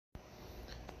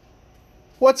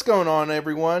What's going on,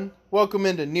 everyone? Welcome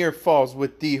into Near Falls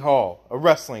with D Hall, a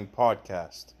wrestling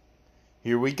podcast.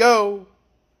 Here we go.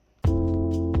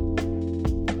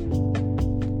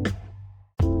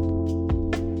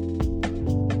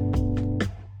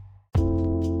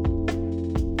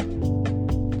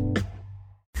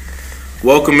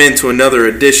 Welcome into another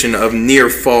edition of Near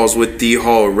Falls with D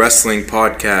Hall, a wrestling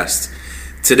podcast.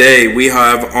 Today we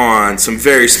have on some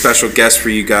very special guests for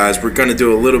you guys. We're going to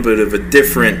do a little bit of a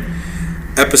different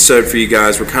episode for you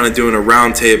guys. We're kind of doing a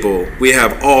round table. We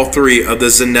have all three of the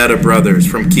Zanetta brothers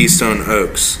from Keystone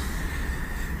Oaks.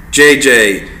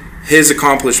 JJ, his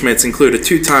accomplishments include a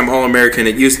two-time All-American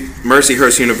at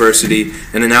Mercyhurst University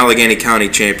and an Allegheny County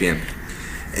champion.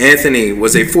 Anthony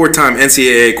was a four-time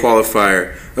NCAA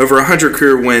qualifier, over 100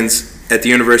 career wins at the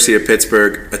University of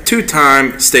Pittsburgh, a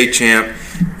two-time state champ,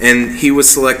 and he was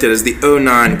selected as the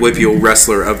 2009 WPIAL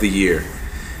Wrestler of the Year.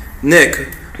 Nick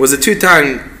was a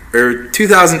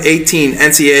 2018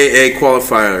 NCAA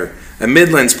qualifier, a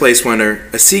Midlands place winner,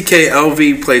 a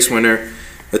CKLV place winner,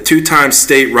 a two-time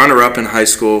state runner-up in high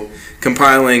school,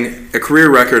 compiling a career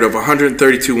record of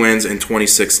 132 wins and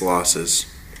 26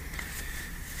 losses.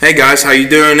 Hey guys, how you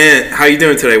doing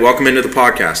today? Welcome into the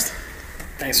podcast.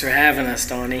 Thanks for having us,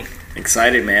 Tony.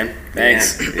 Excited, man.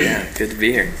 Thanks. Yeah, good to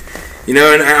be here. You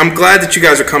know, and I'm glad that you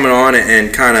guys are coming on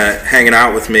and kind of hanging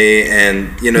out with me.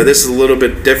 And, you know, this is a little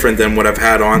bit different than what I've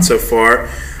had on so far.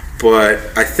 But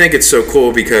I think it's so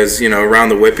cool because, you know, around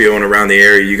the WPIAL and around the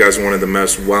area, you guys are one of the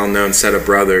most well-known set of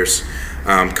brothers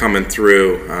coming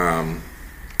through.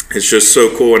 It's just so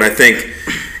cool. And I think,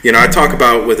 you know, I talk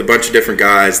about with a bunch of different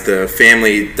guys the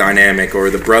family dynamic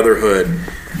or the brotherhood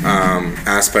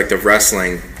aspect of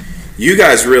wrestling. You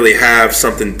guys really have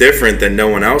something different than no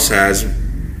one else has.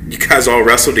 You guys all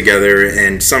wrestle together,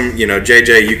 and some, you know,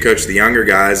 JJ, you coach the younger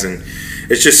guys, and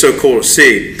it's just so cool to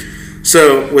see.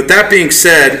 So with that being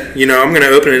said, you know, I'm going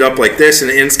to open it up like this,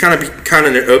 and it's kind of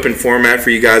an open format for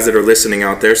you guys that are listening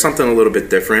out there, something a little bit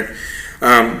different.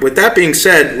 With that being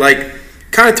said, like,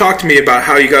 kind of talk to me about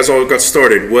how you guys all got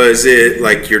started. Was it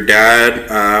like your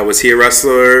dad, was he a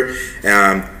wrestler?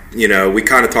 You know, we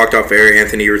kind of talked off air.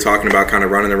 Anthony, you were talking about kind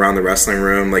of running around the wrestling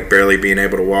room, like barely being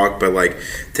able to walk, but like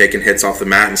taking hits off the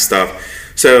mat and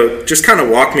stuff. So just kind of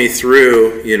walk me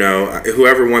through, you know,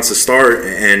 whoever wants to start,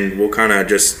 and we'll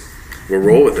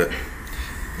roll with it.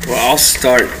 Well, I'll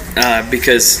start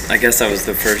because I guess I was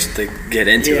the first to get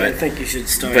into it. I think you should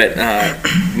start. But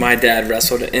my dad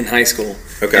wrestled in high school.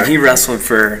 Okay. And he wrestled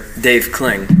for Dave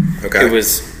Kling. Okay. It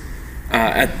was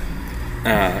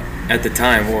at the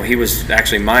time, well, he was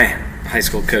actually my high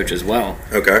school coach as well.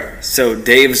 Okay. So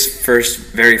Dave's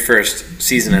very first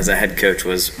season as a head coach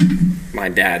was my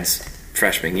dad's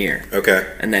freshman year. Okay.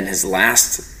 And then his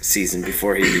last season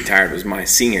before he retired was my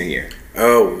senior year.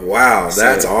 Oh, wow.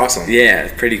 That's awesome.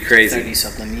 Yeah, pretty crazy.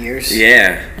 30-something years.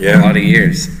 Yeah, a lot of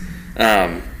years.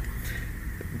 But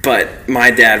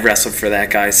my dad wrestled for that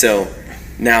guy, so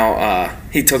now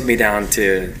he took me down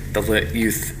to the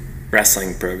youth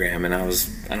wrestling program, and I was,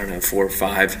 4 or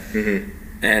 5. Mm-hmm.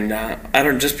 And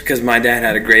just because my dad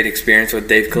had a great experience with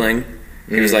Dave Kling,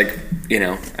 he was like, you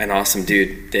know, an awesome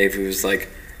dude. Dave, who was like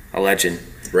a legend.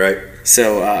 Right.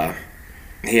 So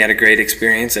he had a great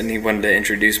experience, and he wanted to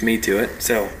introduce me to it.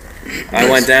 So I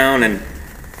went down, and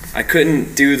I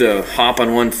couldn't do the hop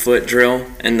on one foot drill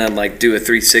and then like do a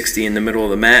 360 in the middle of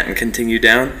the mat and continue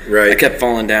down. Right. I kept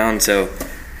falling down, so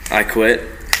I quit.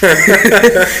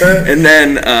 And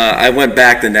then I went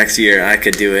back the next year. I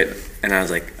could do it, and I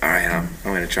was like, all right, I'm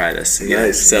going to try this.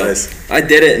 Nice. I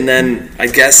did it, and then I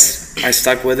guess I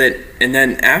stuck with it. And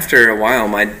then after a while,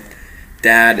 my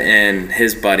dad and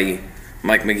his buddy,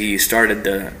 Mike McGee, started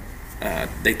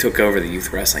they took over the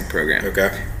youth wrestling program.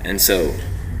 Okay. And so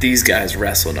these guys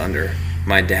wrestled under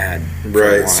my dad.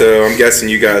 Right. So I'm guessing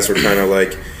you guys were kind of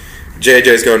like,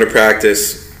 JJ's going to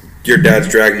practice, your dad's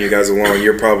dragging you guys along,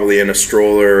 you're probably in a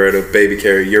stroller or at a baby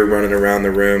carrier, you're running around the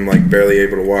room like barely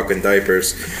able to walk in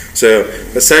diapers. So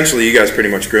essentially you guys pretty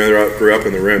much grew up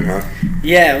in the room, huh?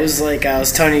 Yeah, it was like I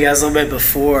was telling you guys a little bit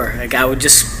before. Like I would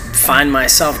just find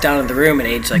myself down in the room at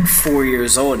age like 4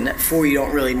 years old, and at 4 you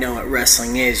don't really know what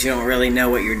wrestling is. You don't really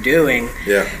know what you're doing.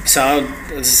 Yeah. So I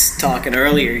was talking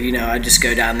earlier, you know, I'd just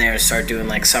go down there and start doing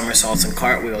like somersaults and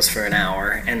cartwheels for an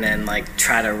hour, and then like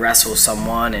try to wrestle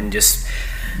someone and just,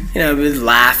 you know, we'd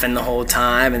laughing the whole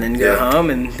time, and then go home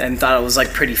and thought it was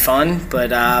like pretty fun. But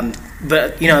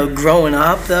you know, growing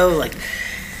up though, like,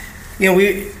 you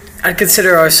know, I'd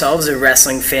consider ourselves a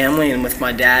wrestling family, and with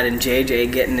my dad and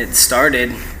JJ getting it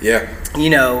started, yeah,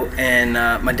 you know, and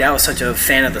my dad was such a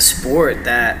fan of the sport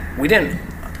that we didn't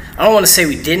I don't want to say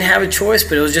we didn't have a choice,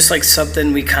 but it was just like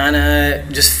something we kind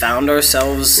of just found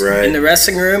ourselves in the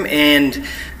wrestling room. And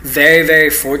very,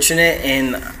 very fortunate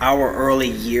in our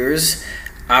early years,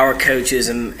 our coaches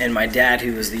and my dad,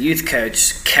 who was the youth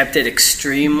coach, kept it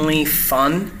extremely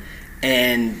fun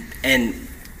and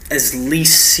as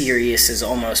least serious as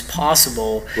almost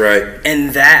possible. Right.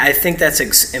 And that, I think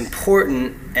that's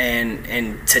important,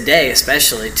 and today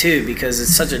especially too, because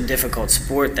it's such a difficult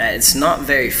sport that it's not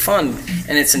very fun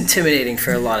and it's intimidating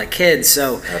for a lot of kids.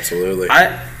 So absolutely.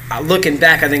 I looking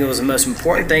back, I think it was the most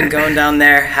important thing, going down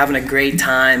there, having a great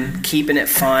time, keeping it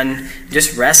fun,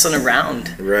 just wrestling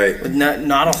around. Right. With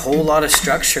not a whole lot of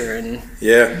structure. And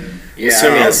yeah.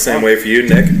 Assuming it's the same way for you,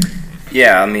 Nick.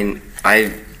 Yeah, I mean,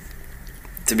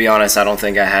 to be honest, I don't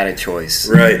think I had a choice.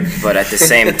 Right. But at the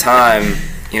same time,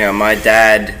 my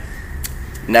dad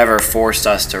never forced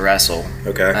us to wrestle.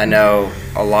 Okay. I know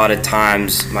a lot of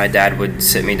times my dad would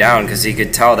sit me down because he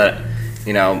could tell that,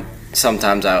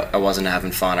 sometimes I wasn't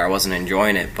having fun or I wasn't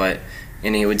enjoying it.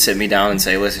 And he would sit me down and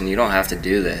say, listen, you don't have to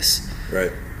do this.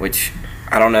 Right. Which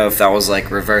I don't know if that was like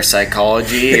reverse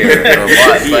psychology or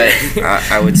what, but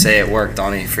I would say it worked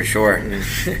on me for sure.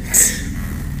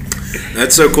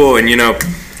 That's so cool. And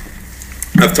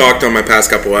I've talked on my past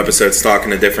couple episodes talking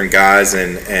to different guys,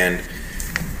 and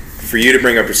for you to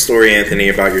bring up your story, Anthony,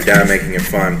 about your dad making it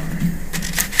fun,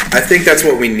 I think that's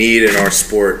what we need in our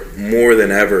sport more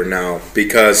than ever now,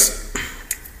 because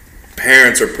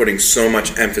parents are putting so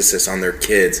much emphasis on their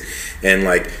kids, and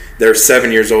like they're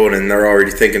 7 years old and they're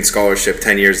already thinking scholarship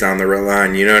 10 years down the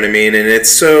line, you know what I mean? And it's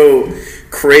so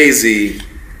crazy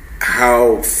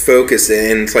how focused,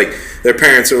 and it's like their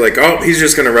parents are like, oh, he's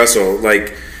just gonna wrestle,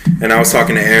 like. And I was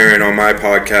talking to Aaron on my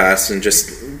podcast, and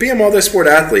just be a multi-sport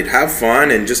athlete, have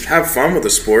fun, and just have fun with the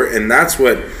sport, and that's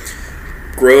what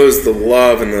grows the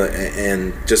love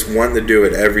and just wanting to do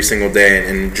it every single day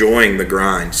and enjoying the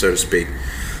grind, so to speak.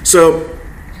 So,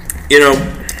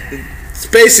 it's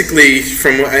basically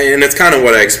and it's kind of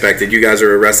what I expected. You guys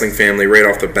are a wrestling family right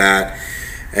off the bat,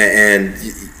 and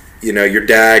your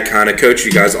dad kind of coached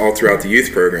you guys all throughout the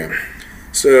youth program.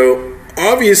 So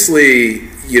obviously,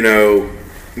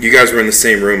 you guys were in the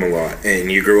same room a lot, and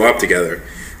you grew up together.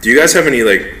 Do you guys have any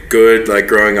good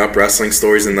growing up wrestling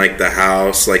stories in the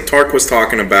house? Like Tark was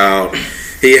talking about,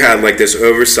 he had this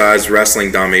oversized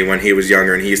wrestling dummy when he was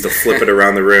younger, and he used to flip it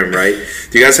around the room, right?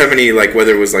 Do you guys have any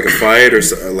whether it was a fight or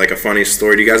a funny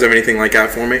story? Do you guys have anything like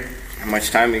that for me? How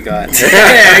much time you got? Yeah,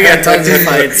 I got tons of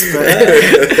fights.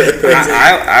 But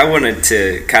I wanted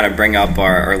to kind of bring up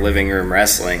our living room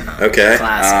wrestling. Okay.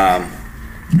 Classic.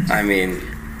 I mean,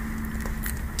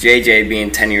 JJ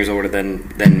being 10 years older than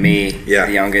me,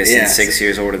 the youngest, and 6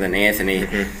 years older than Anthony,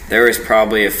 there was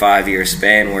probably a 5-year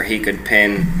span where he could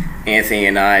pin Anthony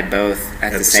and I both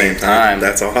at the same time.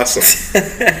 That's awesome.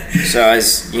 So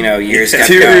as years kept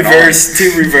going on,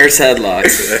 two reverse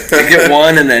headlocks. To get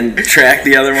one and then track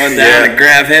the other one down and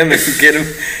grab him and get him.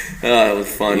 Oh, it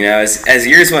was fun. As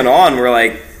years went on,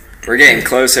 we're getting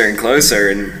closer and closer,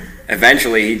 and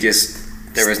eventually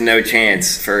there was no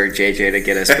chance for JJ to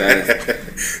get us both.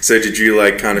 So did you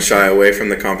kind of shy away from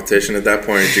the competition at that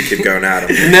point, or did you keep going at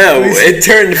him? No,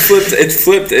 it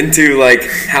flipped into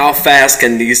how fast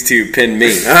can these two pin me?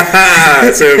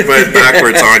 So it went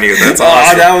backwards on you. That's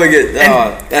awesome.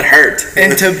 That hurt.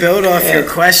 And to build off your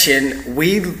question,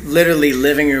 we literally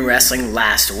living room wrestling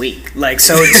last week.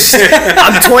 So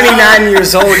I'm 29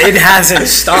 years old. It hasn't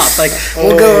stopped.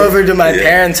 We'll go over to my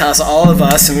parents' house, all of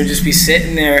us, and we'll just be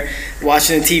sitting there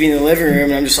watching the TV in the living room,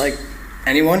 and I'm just like,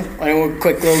 anyone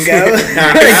quick little go?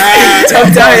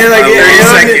 I'm telling you,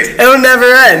 it'll never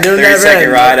end. It'll never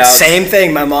end. Ride out. Same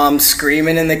thing. My mom's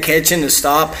screaming in the kitchen to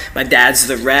stop. My dad's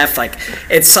the ref.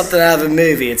 It's something out of a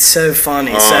movie. It's so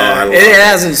funny. It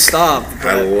hasn't stopped.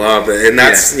 But I love it, and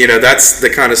that's that's the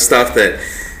kind of stuff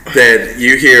that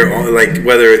you hear,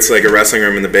 whether it's a wrestling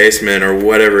room in the basement or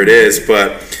whatever it is,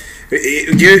 but.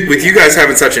 With you guys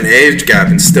having such an age gap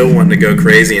and still wanting to go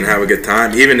crazy and have a good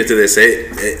time, even into this age,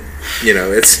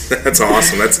 that's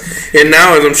awesome. And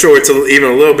now I'm sure it's even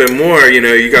a little bit more.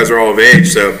 You guys are all of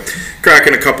age, so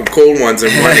cracking a couple cold ones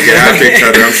and wanting to get after each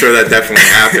other, I'm sure that definitely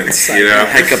happens.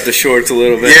 Hike up the shorts a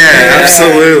little bit. Yeah,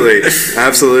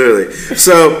 absolutely.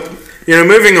 So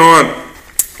moving on.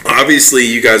 Obviously,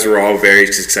 you guys were all very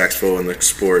successful in the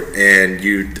sport, and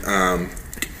you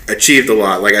achieved a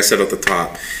lot. Like I said at the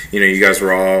top, you guys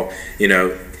were all,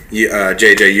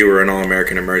 JJ, you were an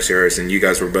All-American at Mercyhurst, and you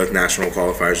guys were both national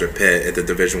qualifiers at Pitt at the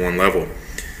Division I level.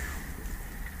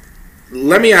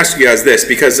 Let me ask you guys this,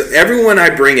 because everyone I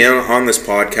bring in on this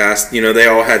podcast, they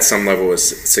all had some level of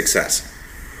success.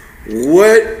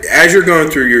 As you're going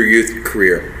through your youth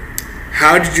career,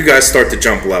 how did you guys start to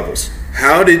jump levels?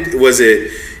 Was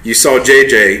it you saw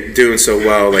JJ doing so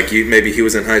well, like maybe he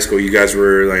was in high school, you guys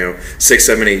were 6,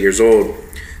 7, 8 years old.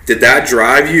 Did that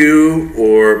drive you,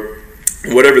 or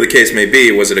whatever the case may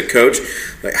be? Was it a coach?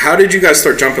 Like, how did you guys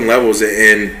start jumping levels?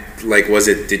 And like,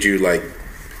 did you like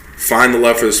find the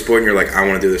love for the sport and you're like, I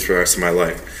want to do this for the rest of my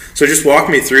life? So just walk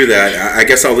me through that. I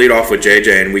guess I'll lead off with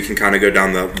JJ, and we can kind of go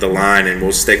down the line, and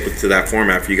we'll stick to that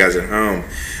format for you guys at home.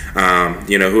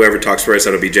 Whoever talks first,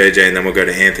 that'll be JJ, and then we'll go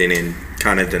to Anthony and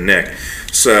kind of to Nick.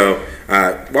 So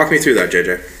walk me through that,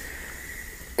 JJ.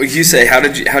 Well, you say how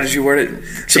did you word it?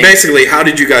 So basically, how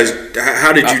did you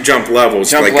jump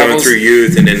levels, going through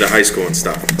youth and into high school and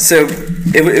stuff? So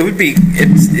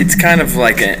it's kind of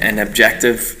like an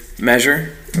objective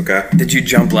measure. Okay. Did you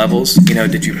jump levels?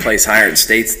 Did you place higher at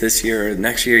states this year or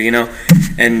next year?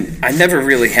 And I never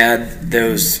really had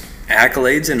those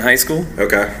accolades in high school.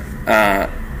 Okay.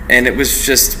 And it was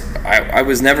just I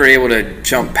was never able to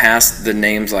jump past the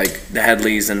names like the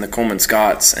Headleys and the Coleman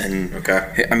Scotts and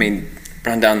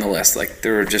run down the list. Like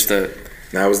there were just that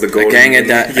was the gang of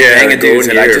dudes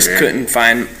that I just couldn't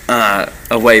find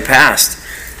a way past.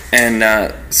 And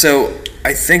so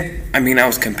I think I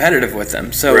was competitive with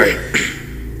them. So. Right.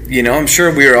 I'm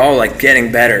sure we were all like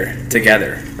getting better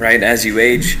together, right, as you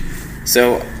age.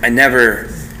 So I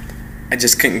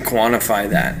just couldn't quantify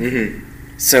that. Mm-hmm.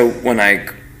 So when I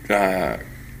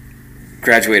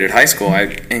graduated high school,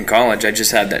 in college, I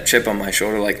just had that chip on my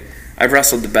shoulder. Like, I've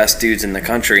wrestled the best dudes in the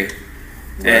country,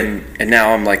 right. and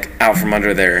now I'm like out from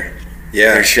under their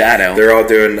shadow. They're all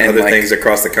doing other things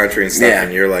across the country and stuff,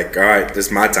 and you're like, all right, this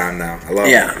is my time now. I love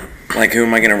it. Yeah. Like, who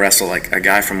am I going to wrestle? Like, a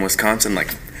guy from Wisconsin?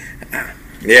 Like,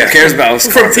 yeah. Who cares about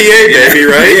Wisconsin? From TA, baby,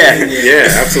 right? Yeah,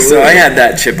 absolutely. So I had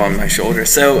that chip on my shoulder.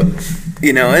 So,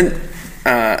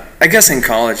 I guess in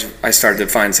college I started to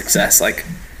find success, like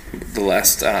the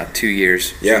last 2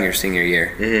 years, junior, senior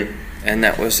year. Mm-hmm. And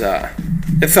that was,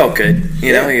 it felt good.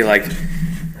 You know, you're like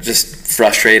just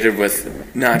frustrated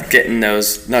with not getting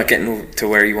to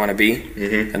where you want to be.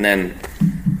 Mm-hmm. And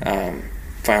then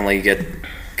finally you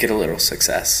get a little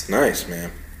success. Nice, man.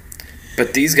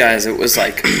 But these guys, it was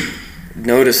like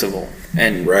noticeable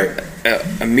and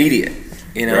immediate,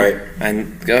 Right.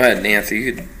 And go ahead, Nancy,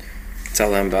 you could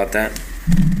tell them about that.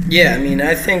 Yeah,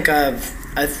 I think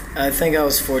I think I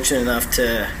was fortunate enough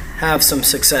to have some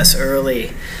success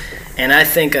early, and I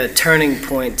think a turning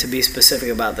point, to be specific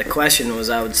about the question, was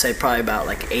I would say probably about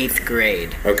like 8th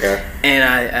grade. Okay. And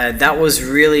I that was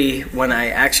really when I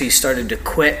actually started to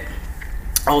quit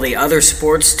all the other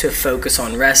sports to focus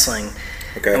on wrestling.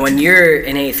 Okay. And when you're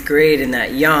in 8th grade and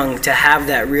that young, to have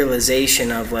that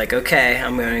realization of like, okay,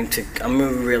 I'm going to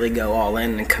really go all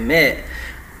in and commit.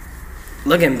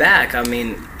 Looking back, I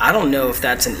don't know if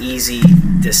that's an easy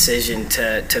decision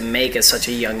to make at such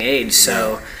a young age.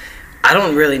 So I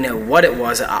don't really know what it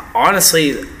was.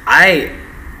 Honestly, I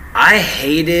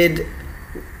hated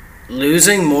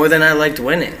losing more than I liked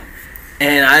winning.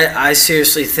 And I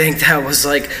seriously think that was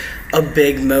like a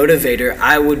big motivator.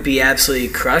 I would be absolutely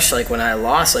crushed. Like when I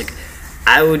lost, like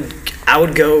I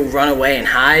would go run away and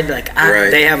hide. Like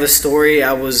they have a story.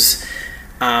 I was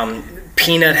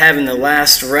Peanut having the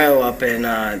last row up in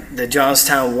the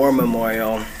Johnstown War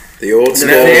Memorial. The old school.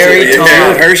 Very tall. It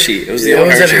was Hershey. It was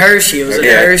at Hershey. It was at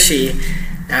Hershey.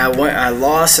 I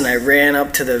lost and I ran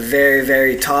up to the very,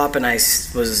 very top, and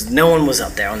no one was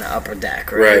up there on the upper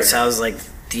deck, right? So I was like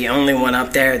the only one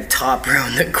up there at the top row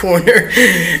in the corner,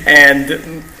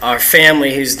 and our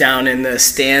family who's down in the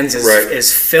stands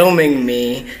is filming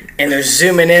me, and they're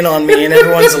zooming in on me, and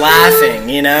everyone's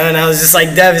laughing, and I was just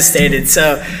like devastated.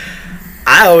 So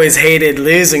I always hated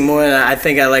losing more than I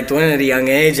think I liked winning at a young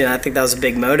age, and I think that was a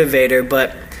big motivator.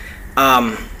 But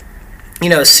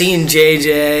seeing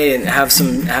JJ and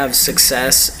have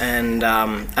success, and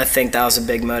I think that was a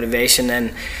big motivation.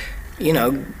 And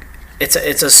it's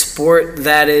a sport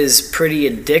that is pretty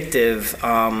addictive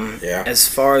as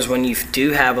far as when you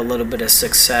do have a little bit of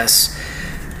success,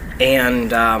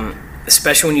 and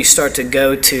especially when you start to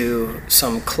go to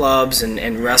some clubs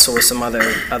and wrestle with some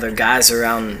other guys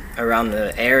around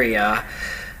the area,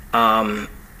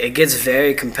 it gets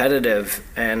very competitive,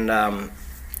 and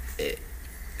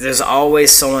there's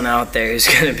always someone out there who's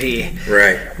going to be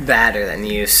better than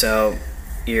you. So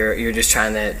you're just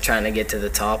trying to get to the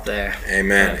top there.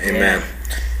 Amen. Amen.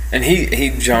 And he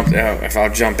jumped out. If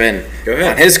I'll jump in, go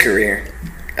ahead. On his career,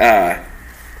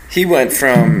 he went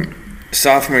from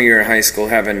sophomore year of high school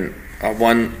having a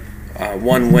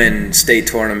one win state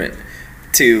tournament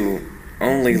to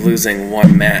only losing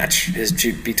one match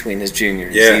between his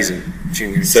junior season,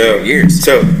 junior years.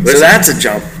 So that's a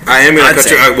jump. I am going to cut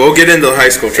you. We'll get into the high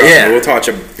school. We'll talk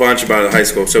a bunch about the high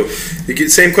school. So,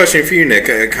 same question for you,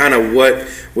 Nick. Kind of what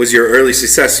was your early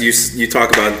success? You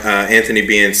talk about Anthony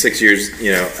being 6 years,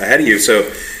 ahead of you.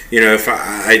 So, if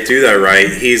I do that right,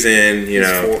 he's in, he's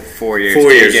 4 years.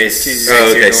 4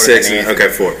 years. 6. Okay,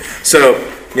 4. So,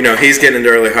 he's getting into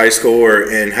early high school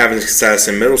and having success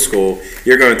in middle school.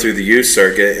 You're going through the youth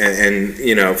circuit, and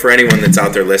for anyone that's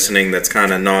out there listening that's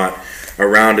kind of not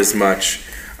around as much,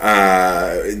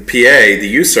 PA, the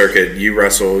youth circuit, you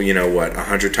wrestle,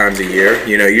 100 times a year.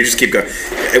 You just keep going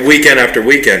weekend after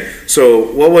weekend. So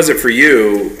what was it for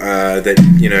you that,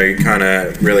 kind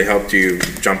of really helped you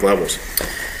jump levels?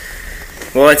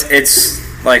 Well, it's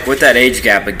like with that age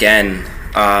gap again,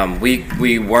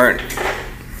 we weren't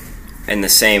in the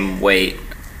same weight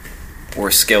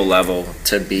or skill level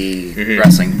to be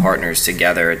wrestling partners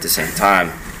together at the same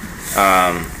time.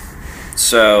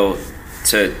 So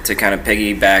to kind of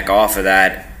piggyback off of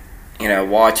that,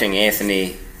 watching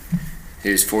Anthony,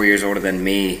 who's 4 years older than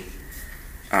me,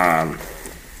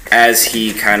 as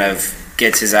he kind of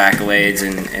gets his accolades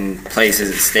and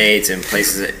places at states and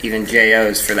places at even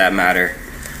JOs for that matter,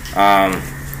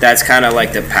 that's kind of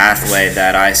like the pathway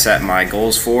that I set my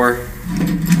goals for.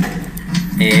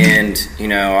 And,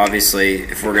 obviously,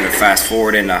 if we're going to fast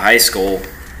forward into high school,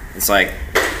 it's like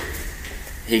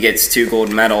he gets 2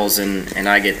 gold medals and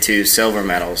I get 2 silver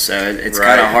medals. So it's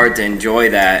kind of hard to enjoy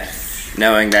that,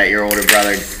 knowing that your older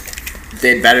brother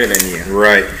did better than you.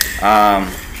 Right.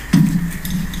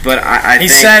 But I think... He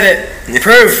said it.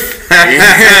 Proof.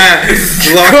 It's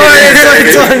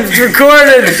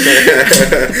recorded.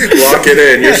 Lock it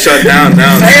in. You're shut down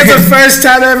now. I think it's the first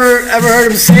time I ever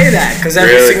heard him say that, because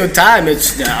every single time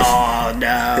it's no, I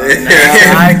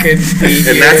could be.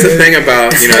 And that's the thing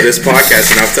about this podcast,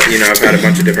 and I've had a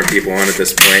bunch of different people on at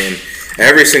this point, and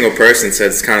every single person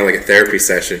says it's kind of like a therapy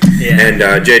session. Yeah. And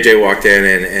JJ walked in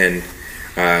and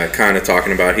kind of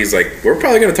talking about, he's like, we're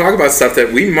probably going to talk about stuff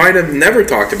that we might have never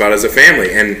talked about as a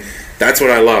family, and that's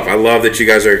what I love. I love that you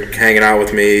guys are hanging out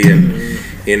with me and,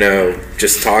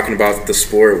 just talking about the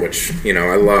sport, which,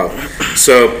 I love.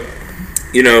 So,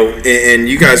 and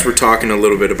you guys were talking a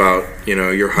little bit about,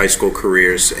 your high school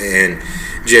careers, and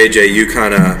JJ, you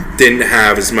kind of didn't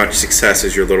have as much success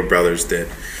as your little brothers did.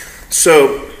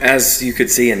 So, as you could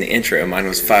see in the intro, mine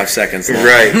was 5 seconds long.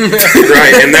 Right,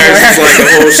 right, and theirs is like a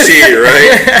whole sheet,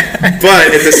 right?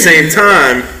 But at the same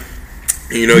time,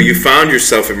 you found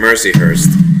yourself at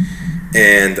Mercyhurst.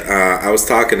 And I was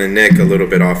talking to Nick a little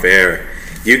bit off air.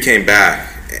 You came back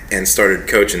and started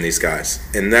coaching these guys.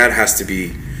 And that has to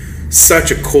be such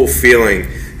a cool feeling.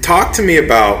 Talk to me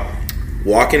about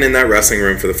walking in that wrestling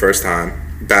room for the first time,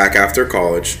 back after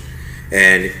college,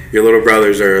 and your little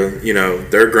brothers are,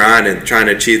 they're grinding, trying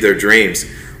to achieve their dreams.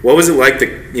 What was it like to,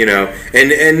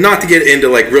 and not to get into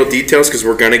like real details, because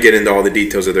we're going to get into all the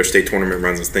details of their state tournament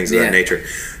runs and things of that nature.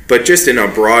 But just in a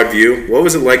broad view, what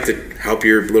was it like to help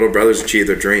your little brothers achieve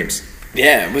their dreams?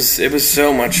 Yeah, it was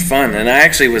so much fun, and I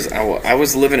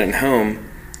was living at home,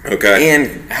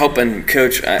 and helping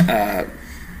coach. I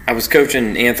was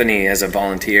coaching Anthony as a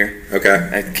volunteer,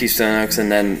 at Keystone Oaks,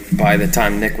 and then by the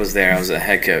time Nick was there, I was a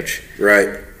head coach.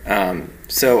 Right.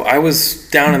 So I was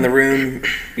down in the room,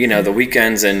 the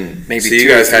weekends and maybe. So you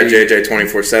guys had JJ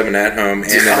 24/7 at home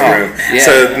and in the room. Yeah.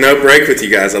 So no break with you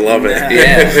guys. I love it.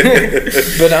 Yeah.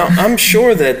 But I'm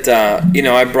sure that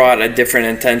I brought a different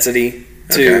intensity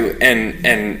to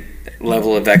and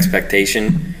level of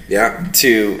expectation. Yeah.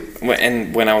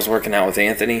 When I was working out with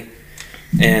Anthony,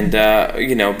 and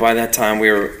by that time we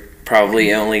were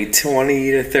probably only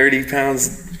 20 to 30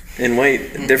 pounds in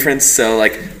weight difference, so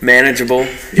like manageable.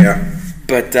 Yeah.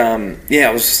 But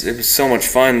it was so much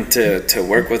fun to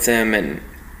work with him, and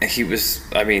he was,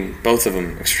 both of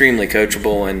them extremely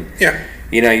coachable, and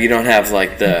you don't have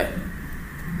like I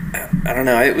don't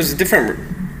know, it was a different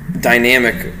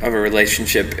dynamic of a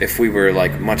relationship if we were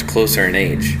like much closer in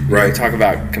age. Right. We talk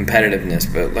about competitiveness,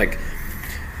 but like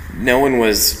no one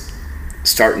was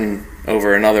starting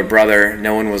over another brother.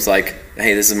 No one was like,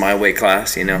 hey, this is my weight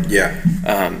class,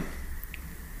 Yeah.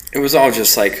 It was all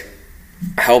just like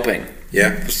helping.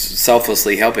 Yeah.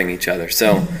 Selflessly helping each other.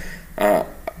 So,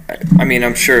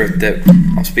 I'm sure that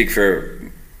I'll speak for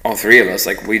all three of us.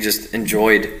 Like, we just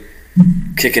enjoyed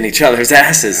kicking each other's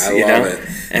asses, I love it.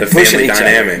 And the pushing each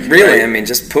dynamic, other. Really, right?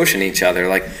 Just pushing each other.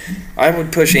 Like, I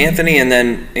would push Anthony, and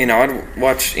then, I'd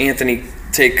watch Anthony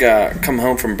come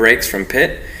home from breaks from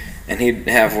Pitt, and he'd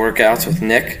have workouts with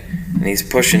Nick, and he's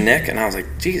pushing Nick, and I was like,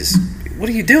 geez, what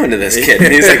are you doing to this kid?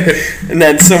 And he's like, and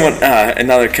then someone,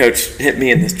 another coach hit me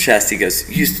in the chest. He goes,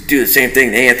 you used to do the same thing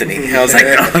to Anthony. And I was like,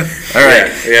 oh, all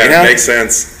right. Yeah, makes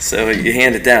sense. So you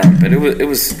hand it down, but it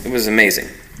was amazing.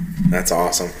 That's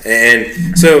awesome.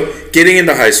 And so getting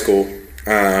into high school,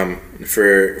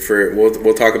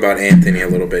 we'll talk about Anthony a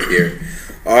little bit here.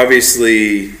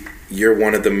 Obviously, you're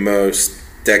one of the most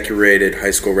decorated high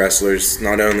school wrestlers,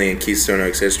 not only in Keystone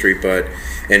Oaks history, but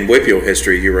in WPIAL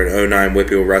history. You were an 09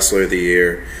 WPIAL Wrestler of the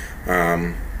Year,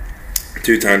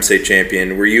 2-time state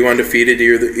champion. Were you undefeated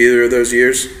either of those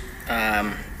years?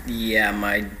 Yeah,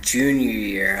 my junior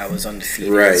year I was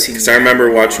undefeated. Right, because I remember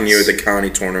watching you at the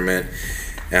county tournament.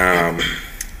 And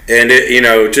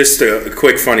just a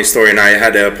quick funny story, and I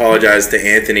had to apologize to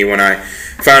Anthony when I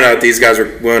found out these guys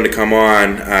were willing to come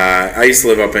on. I used to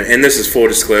live up in, and this is full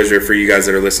disclosure for you guys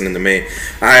that are listening to me,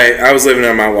 I was living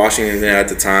in Mount Washington at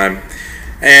the time,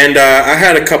 and I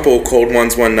had a couple cold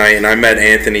ones one night, and I met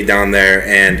Anthony down there,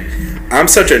 and I'm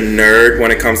such a nerd when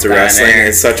it comes to wrestling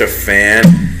and such a fan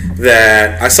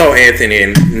that I saw Anthony,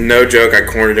 and no joke, I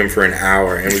cornered him for an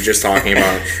hour and was just talking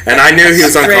about it. And I knew he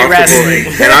was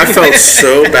uncomfortable. And I felt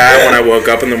so bad when I woke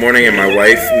up in the morning and my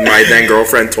then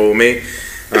girlfriend, told me.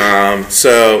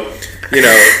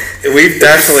 We've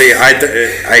definitely,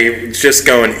 I just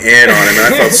going in on him,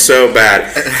 and I felt so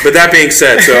bad. But that being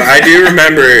said, so I do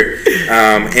remember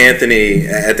Anthony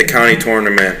at the county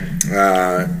tournament,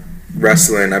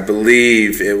 wrestling. I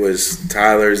believe it was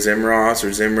Tyler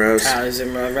Zimros. Tyler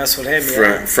Zimros wrestled him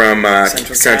from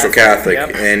Central Catholic.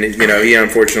 Yep. And he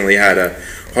unfortunately had a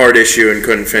heart issue and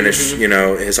couldn't finish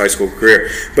his high school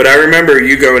career. But I remember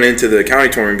you going into the county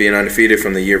tournament being undefeated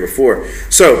from the year before.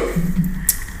 So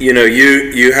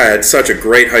you had such a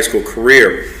great high school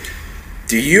career.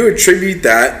 Do you attribute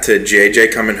that to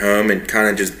JJ coming home and kind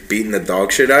of just beating the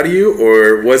dog shit out of you,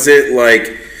 or was it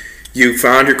like you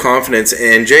found your confidence?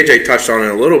 And JJ touched on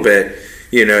it a little bit.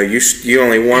 You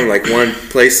only won like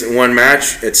one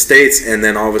match at states, and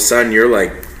then all of a sudden you're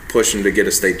like pushing to get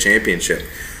a state championship.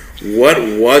 What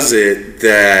was it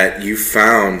that you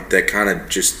found that kind of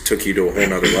just took you to a whole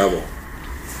nother level?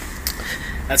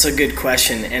 That's a good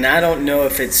question, and I don't know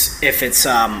if it's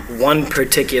one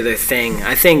particular thing.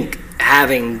 I think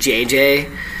having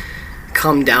JJ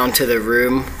come down to the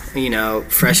room,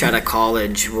 fresh out of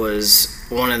college, was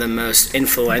one of the most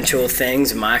influential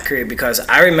things in my career, because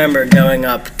I remember going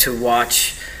up to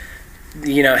watch,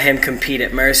 him compete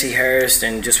at Mercyhurst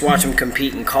and just watch him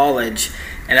compete in college.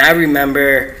 And I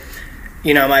remember,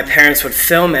 my parents would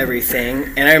film everything,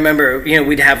 and I remember,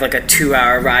 we'd have like a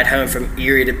 2-hour ride home from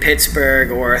Erie to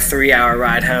Pittsburgh, or a 3-hour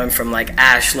ride home from like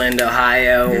Ashland,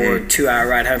 Ohio, or a 2-hour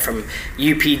ride home from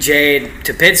UPJ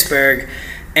to Pittsburgh.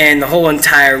 And the whole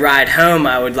entire ride home,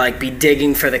 I would like be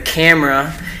digging for the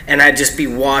camera, and I'd just be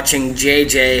watching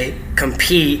JJ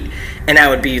compete, and I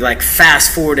would be like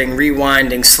fast forwarding,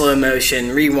 rewinding, slow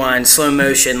motion, rewind, slow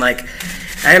motion. Like,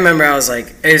 I remember I was like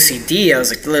OCD. I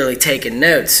was like literally taking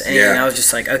notes, and I was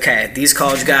just like, okay, these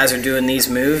college guys are doing these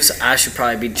moves. I should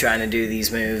probably be trying to do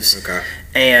these moves. Okay.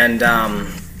 And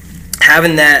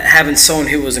having someone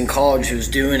who was in college who was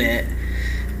doing it,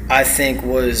 I think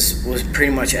was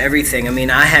pretty much everything. I mean,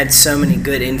 I had so many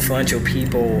good influential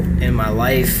people in my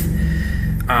life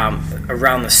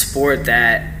around the sport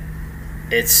that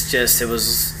it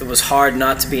was hard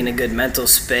not to be in a good mental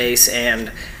space.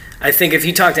 And I think if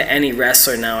you talk to any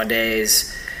wrestler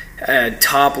nowadays,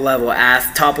 top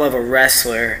level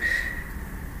wrestler,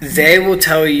 they will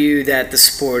tell you that the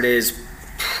sport is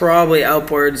probably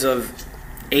upwards of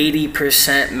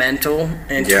 80% mental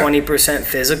and 20%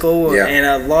 physical. And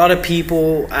a lot of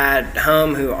people at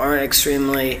home who aren't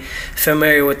extremely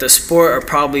familiar with the sport are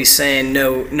probably saying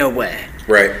no way.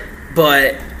 Right.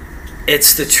 But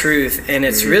it's the truth, and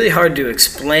it's really hard to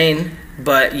explain,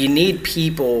 but you need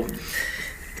people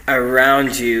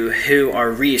around you who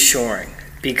are reassuring,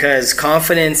 because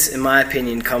confidence, in my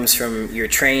opinion, comes from your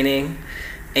training.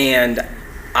 And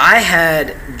I had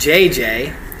JJ,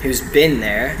 who's been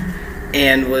there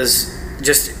and was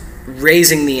just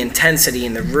raising the intensity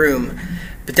in the room,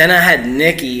 but then I had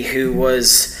Nikki, who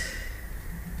was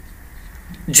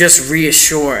just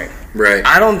reassuring. Right.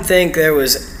 I don't think there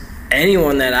was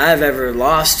anyone that I've ever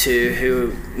lost to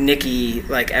who Nikki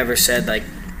like ever said like,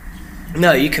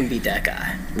 no, you can beat that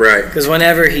guy. Right. Because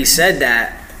whenever he said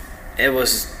that, it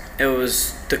was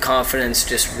the confidence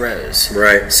just rose.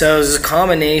 Right. So it was a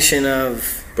combination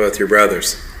of both your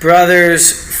brothers,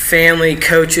 family,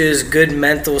 coaches, good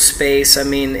mental space. I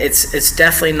mean, it's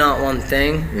definitely not one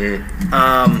thing.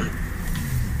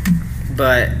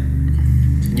 But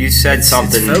you said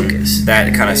something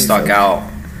that kind of stuck out,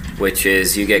 which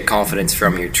is you get confidence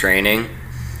from your training.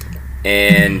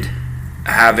 And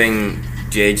having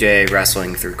JJ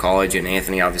wrestling through college and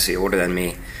Anthony obviously older than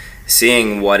me,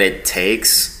 seeing what it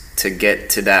takes to get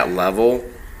to that level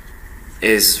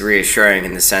is reassuring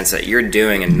in the sense that you're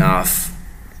doing enough,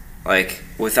 like,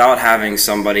 without having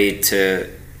somebody to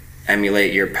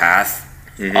emulate your path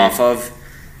off of.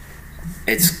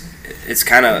 It's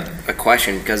kind of a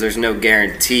question, because there's no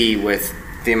guarantee with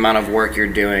the amount of work you're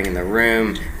doing in the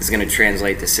room is going to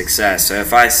translate to success. So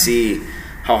if I see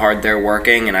how hard they're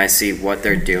working and I see what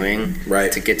they're doing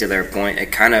to get to their point,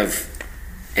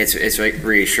 it's like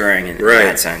reassuring in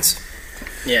that sense.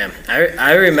 Yeah,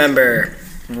 I remember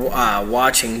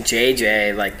watching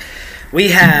JJ. Like, we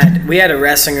had a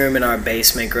wrestling room in our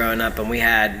basement growing up, and we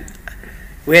had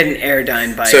an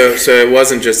Airdyne bike. So it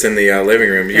wasn't just in the living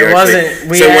room. When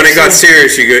it got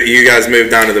serious, you guys moved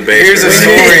down to the basement. Here's a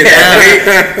story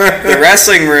that the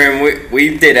wrestling room,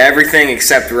 we did everything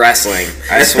except wrestling.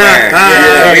 I swear.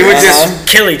 We would just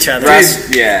kill each other.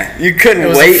 You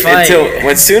couldn't wait until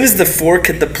as soon as the fork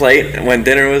hit the plate when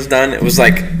dinner was done. It was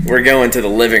like, we're going to the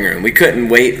living room. We couldn't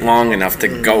wait long enough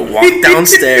to go walk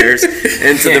downstairs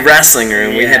into the wrestling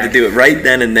room. We had to do it right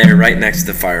then and there, right next to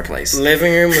the fireplace.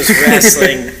 Living room was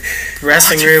wrestling.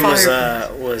 Wrestling room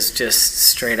was just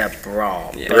straight up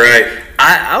raw. Yeah. Right.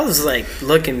 I was like,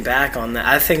 looking back on that,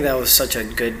 I think that was such a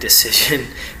good decision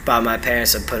by my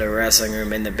parents to put a wrestling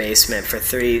room in the basement for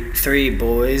three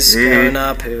boys growing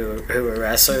up who were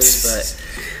wrestlers. But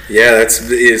yeah,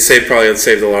 it saved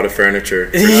a lot of furniture.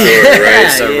 For sure, right?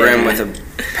 It's a room with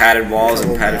padded walls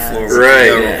and padded floors.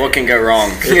 Right. What can go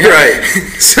wrong? Right.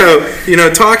 So,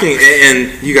 talking,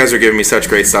 and you guys are giving me such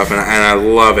great stuff, and I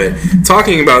love it.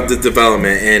 Talking about the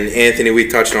development, and Anthony, we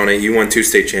touched on it. You won 2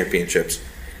 state championships.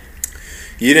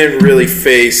 You didn't really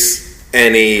face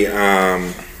any,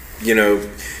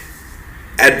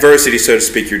 adversity, so to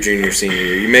speak, your junior, senior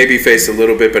year. You maybe faced a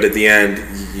little bit, but at the end,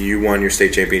 you won your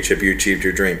state championship. You achieved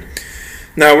your dream.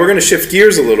 Now, we're going to shift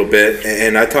gears a little bit,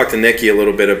 and I talked to Nicky a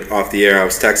little bit off the air. I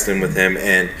was texting with him,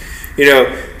 and,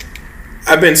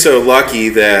 I've been so lucky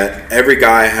that every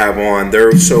guy I have on,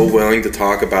 they're so willing to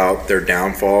talk about their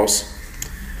downfalls.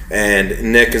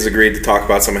 And Nick has agreed to talk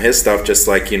about some of his stuff, just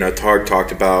like, Targ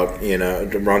talked about,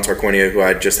 Ron Tarquinio, who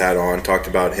I just had on, talked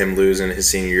about him losing his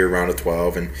senior year round of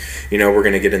 12. And, we're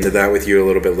going to get into that with you a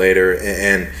little bit later.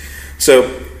 And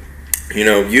so,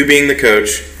 you being the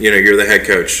coach, you're the head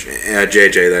coach,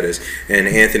 JJ, that is, and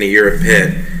Anthony, you're a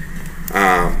Pitt.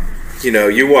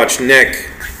 You watch Nick,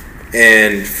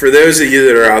 and for those of you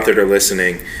that are out there that are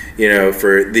listening,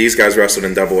 for these guys wrestled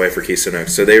in Double A for Keystone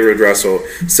Oaks. So they would wrestle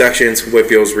sections,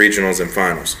 whippeals, regionals, and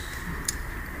finals.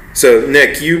 So,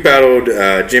 Nick, you battled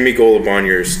Jimmy Golubon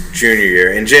your junior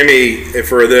year. And Jimmy,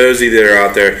 for those of you that are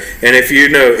out there, and if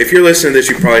you're listening to this,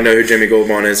 you probably know who Jimmy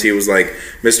Golubon is. He was like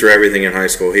Mr. Everything in high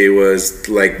school. He was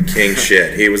like king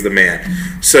shit. He was the man.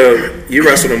 So, you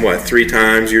wrestled him, 3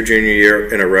 times your junior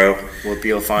year in a row?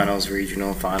 Whippeal finals,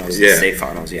 regional finals, and state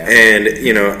finals, And,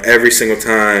 every single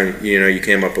time, you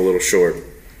came up a little short.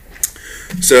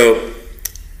 So,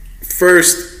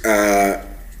 first,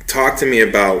 talk to me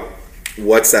about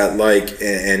what's that like,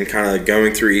 and kind of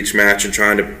going through each match and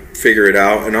trying to figure it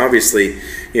out. And obviously,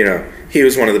 he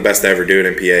was one of the best to ever do it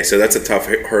in PA, so that's a tough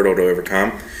hurdle to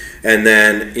overcome. And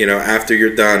then, after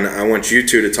you're done, I want you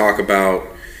two to talk about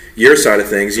your side of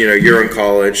things. You're in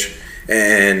college,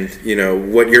 and,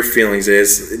 what your feelings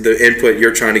is, the input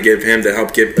you're trying to give him to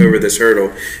help get over this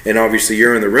hurdle. And obviously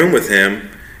you're in the room with him,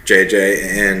 JJ,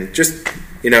 and just,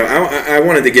 I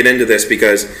wanted to get into this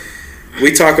because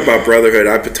we talk about brotherhood.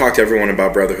 I've talked to everyone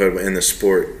about brotherhood in the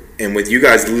sport. And with you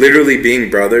guys literally being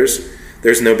brothers,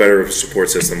 there's no better support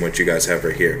system what you guys have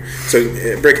right here. So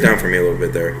break it down for me a little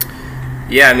bit there.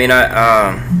 Yeah, I mean,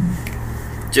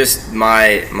 just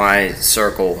my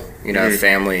circle,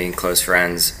 family and close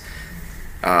friends,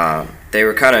 they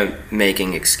were kind of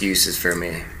making excuses for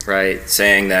me, right?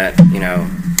 Saying that,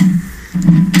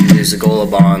 there's a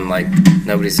Golubon, like,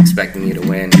 nobody's expecting you to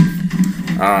win.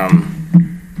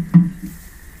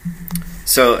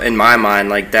 So in my mind,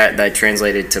 like, that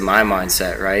translated to my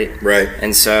mindset, right? Right.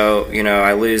 And so,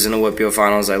 I lose in the whippeal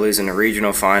finals, I lose in the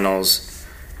regional finals,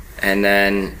 and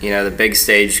then, the big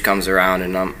stage comes around,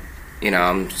 and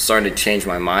I'm starting to change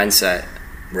my mindset.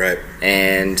 Right.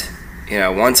 And,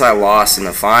 once I lost in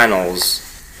the finals,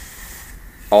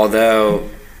 although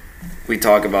we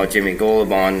talk about Jimmy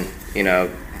Golubon,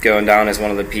 going down as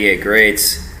one of the PA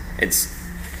greats,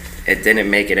 it didn't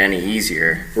make it any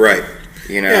easier. Right.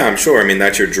 Yeah, I'm sure. I mean,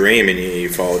 that's your dream, and you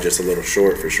fall just a little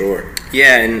short for sure.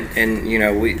 Yeah,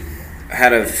 and we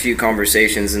had a few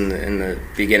conversations in the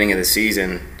beginning of the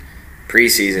season,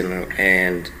 preseason,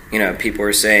 and people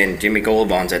were saying Jimmy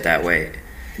Golubon's at that weight.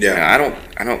 Yeah,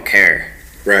 I don't care.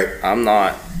 Right. I'm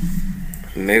not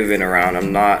moving around.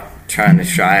 I'm not trying to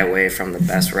shy away from the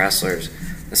best wrestlers.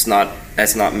 That's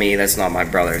not me. That's not my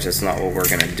brothers. That's not what we're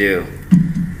gonna do.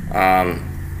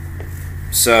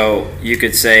 So you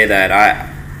could say that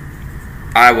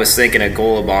I was thinking of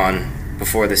Golubon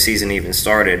before the season even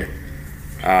started,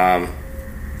 and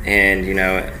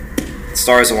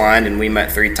stars aligned, and we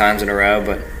met 3 times in a row,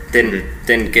 but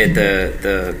didn't get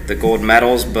the gold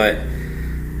medals. But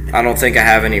I don't think I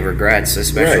have any regrets,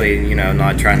 especially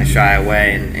not trying to shy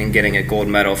away and getting a gold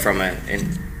medal from it.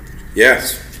 And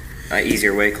an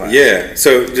easier weight class. Yeah.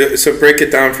 So break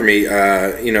it down for me.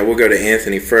 We'll go to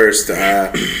Anthony first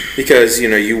because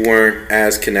you weren't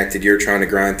as connected. You're trying to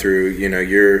grind through.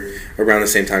 You're around the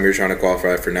same time you're trying to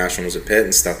qualify for nationals at Pitt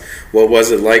and stuff. What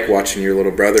was it like watching your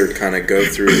little brother kind of go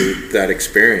through that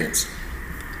experience?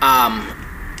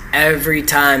 Every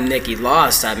time Nicky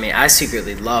lost, I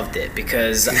secretly loved it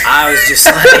because I was just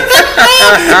like,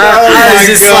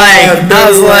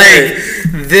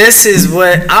 this is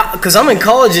what, because I'm in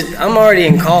college, I'm already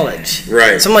in college.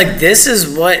 Right. So I'm like, this is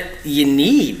what you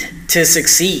need to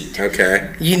succeed.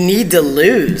 Okay. You need to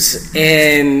lose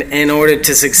in order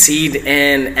to succeed,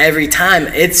 and every time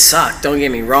it sucked, don't get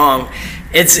me wrong.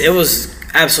 It was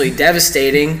absolutely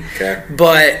devastating. Okay.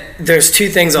 But there's 2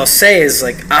 things I'll say is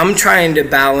like I'm trying to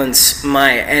balance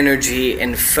my energy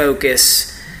and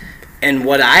focus and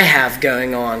what I have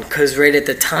going on, because right at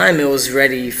the time it was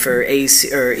ready for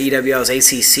EWL's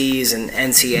ACCs and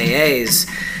NCAAs,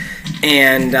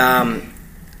 and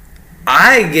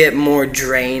I get more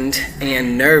drained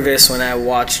and nervous when I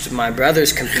watched my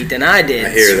brothers compete than I did. I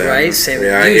hear that. Right? Same with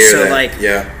you. I hear so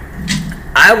that.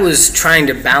 I was trying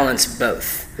to balance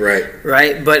both.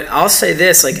 Right. But I'll say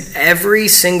this, like every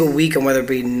single weekend, whether it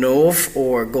be Nolf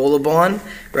or Golubon,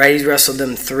 right? He's wrestled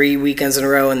them 3 weekends in a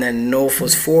row, and then Nolf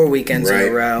was 4 weekends in a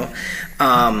row.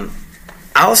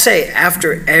 I'll say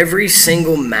after every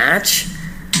single match,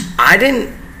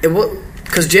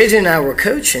 because JJ and I were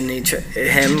coaching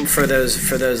him for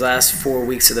those last 4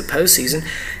 weeks of the postseason.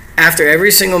 After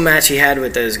every single match he had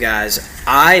with those guys,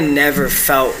 I never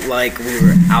felt like we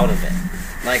were out of it.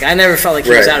 Like, I never felt like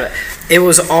he was out of it. It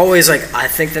was always like, I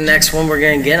think the next one we're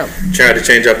going to get him. Try to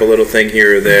change up a little thing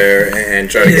here or there and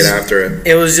try to get after it.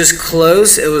 It was just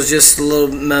close. It was just a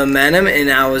little momentum,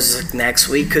 and I was like, next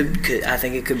week I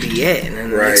think it could be it. And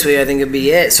then next week I think it could be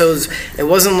it. So it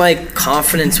wasn't like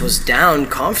confidence was down.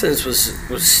 Confidence was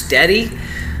steady.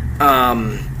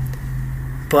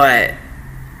 But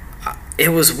it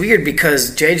was weird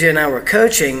because JJ and I were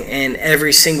coaching, and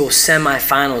every single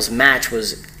semifinals match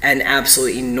was an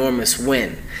absolute enormous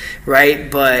win,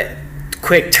 right? But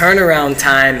quick turnaround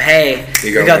time, hey,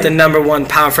 we got the number 1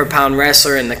 pound-for-pound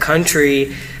wrestler in the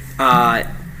country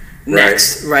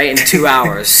next, right, in 2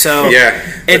 hours. So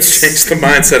let's change the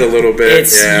mindset a little bit.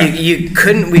 We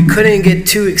couldn't get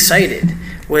too excited,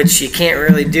 which you can't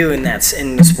really do in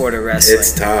the sport of wrestling.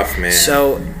 It's tough, man.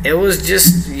 So it was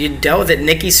just, you dealt with it.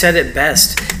 Nicky said it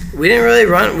best. We didn't really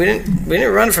run. We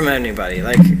didn't run from anybody.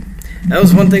 Like, that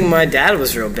was one thing my dad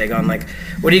was real big on. Like,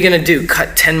 what are you gonna do?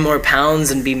 Cut 10 more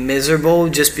pounds and be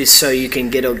miserable so you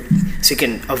can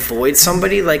avoid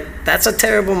somebody? Like, that's a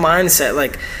terrible mindset.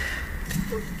 Like,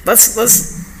 let's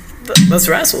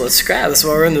wrestle. Let's scrap. That's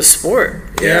why we're in the sport.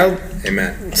 You know?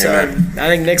 Amen. So Amen. I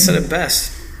think Nick said it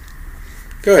best.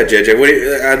 Go ahead,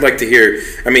 JJ. I'd like to hear.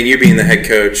 I mean, you being the head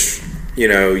coach,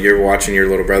 you're watching your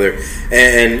little brother,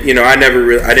 and I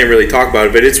didn't really talk about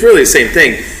it, but it's really the same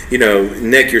thing.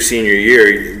 Nick, your senior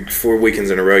year, 4 weekends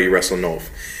in a row, you wrestle Nolf,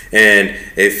 and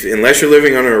unless you're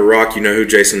living under a rock, you know who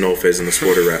Jason Nolf is in the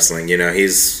sport of wrestling.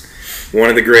 He's one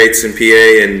of the greats in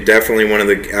PA, and definitely one of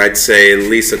the, I'd say, at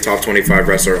least a top 25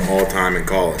 wrestler all time in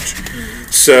college.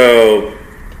 So,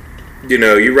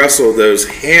 you wrestle those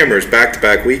hammers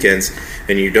back-to-back weekends,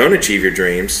 and you don't achieve your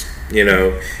dreams.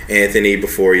 Anthony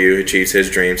before you achieves his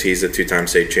dreams. He's a 2-time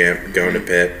state champ going to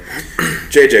Pitt.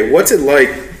 JJ, what's it like,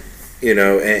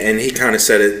 and he kind of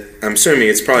said it, I'm assuming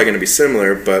it's probably going to be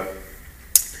similar, but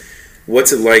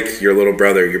what's it like your little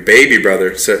brother, your baby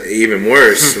brother, so even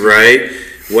worse, right?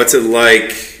 What's it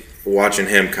like watching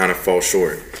him kind of fall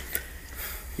short?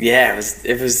 Yeah,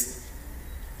 it was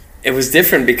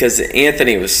different because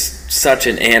Anthony was such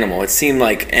an animal. It seemed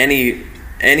like any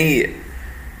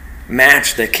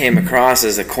match that came across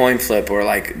as a coin flip or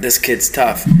like, this kid's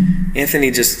tough,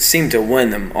 Anthony just seemed to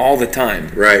win them all the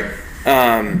time. Right.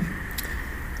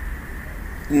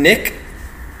 Nick,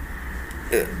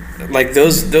 like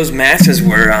those matches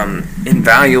were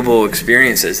invaluable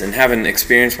experiences, and having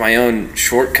experienced my own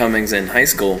shortcomings in high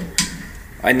school,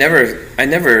 I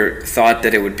never thought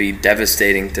that it would be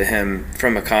devastating to him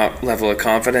from a level of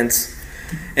confidence,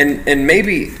 and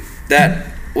maybe that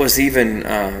was even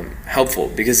helpful,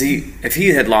 because if he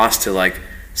had lost to like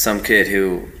some kid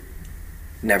who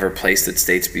never placed at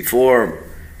states before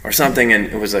or something, and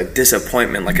it was a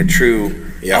disappointment, like a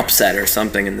true upset or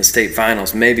something in the state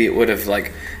finals, maybe it would have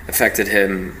like affected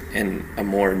him in a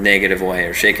more negative way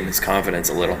or shaken his confidence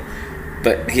a little.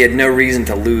 But he had no reason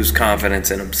to lose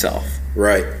confidence in himself.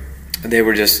 Right. They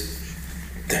were just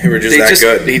that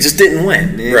good. He just didn't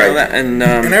win. You know that? And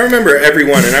I remember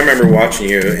everyone, and I remember watching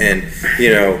you, and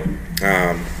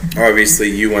obviously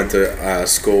you went to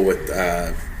school with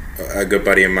a good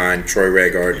buddy of mine, Troy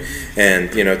Regard,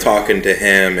 and talking to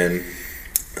him, and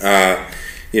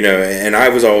and I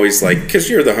was always like, because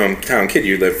you're the hometown kid,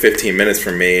 you live 15 minutes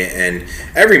from me, and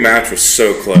every match was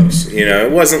so close.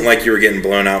 It wasn't like you were getting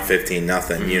blown out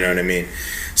 15-0. You know what I mean?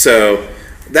 So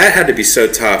that had to be so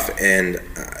tough, and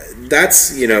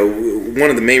that's one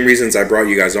of the main reasons I brought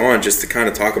you guys on, just to kind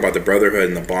of talk about the brotherhood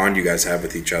and the bond you guys have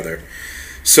with each other.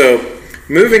 So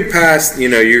moving past, you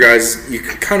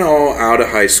kind of all out of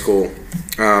high school,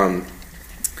 and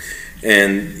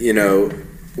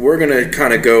we're gonna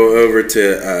kind of go over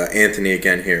to Anthony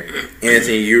again here.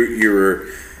 Anthony, you were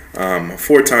a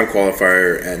 4-time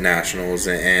qualifier at nationals,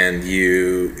 and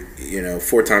you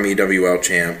 4-time EWL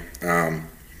champ,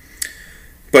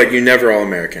 but you never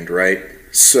All-Americaned, right?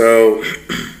 So,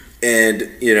 and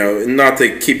not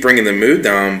to keep bringing the mood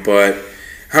down, but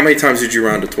how many times did you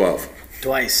round to 12?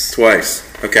 Twice.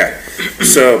 Okay.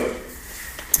 So,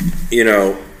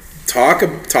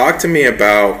 talk to me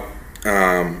about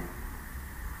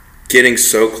getting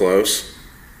so close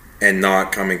and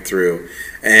not coming through.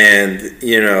 And,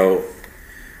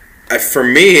 for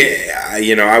me,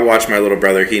 I watched my little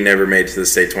brother. He never made it to the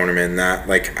state tournament. And that,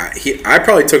 I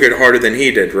probably took it harder than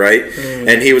he did, right? Mm.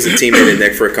 And he was a teammate of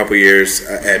Nick for a couple years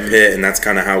at Pitt, and that's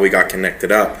kind of how we got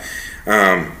connected up.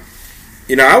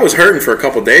 I was hurting for a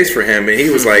couple days for him, and he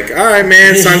was like, all right,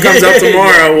 man, sun comes up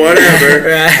tomorrow, whatever.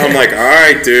 Right. I'm like, all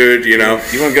right, dude, You want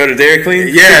to go to Dairy Queen?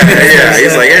 Yeah.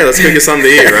 He's like, hey, let's go get something to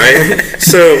eat, right?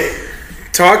 So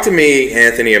talk to me,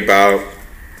 Anthony, about,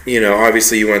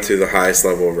 obviously you went through the highest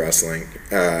level of wrestling,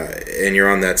 and you're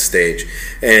on that stage.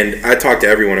 And I talked to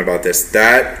everyone about this.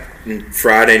 That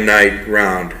Friday night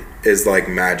round is like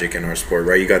magic in our sport,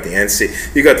 right? You got the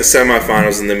you got the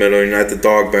semifinals in the middle, and at the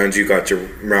dog bones, you got your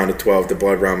round of 12, the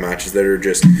blood round matches that are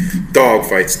just dog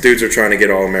fights. Dudes are trying to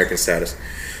get All-American status.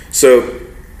 So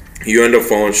you end up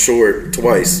falling short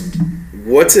twice.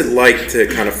 What's it like to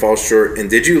kind of fall short, and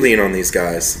did you lean on these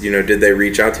guys? Did they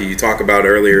reach out to you? You talk about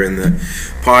earlier in the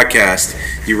podcast,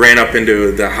 you ran up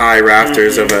into the high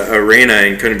rafters of an arena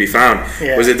and couldn't be found.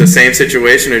 Yeah. Was it the same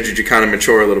situation, or did you kind of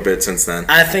mature a little bit since then?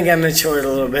 I think I matured a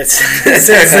little bit since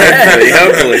then.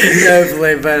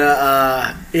 Hopefully. But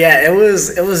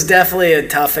it was definitely a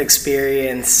tough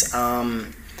experience.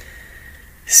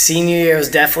 Senior year was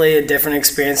definitely a different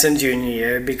experience than junior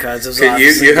year, because it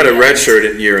was you had a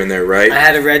redshirt year in there, right? I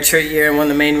had a redshirt year, and one of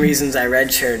the main reasons I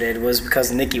redshirted was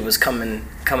because Nikki was coming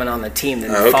on the team the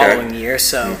following year.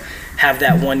 So have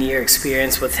that 1 year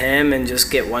experience with him and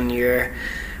just get 1 year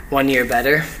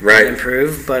better, right? And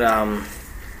improve. But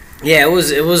it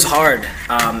was hard.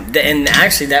 And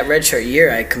actually that redshirt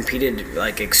year I competed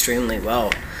extremely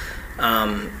well,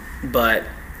 but.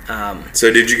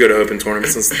 So did you go to open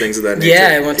tournaments and things of that nature?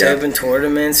 Yeah, I went to open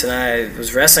tournaments, and I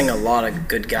was wrestling a lot of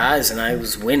good guys, and I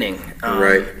was winning.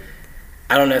 Right.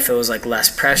 I don't know if it was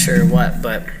less pressure or what,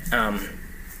 but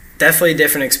definitely a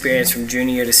different experience from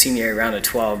junior year to senior year round of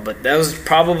 12. But that was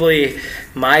probably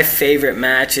my favorite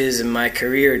matches in my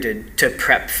career to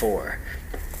prep for,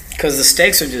 because the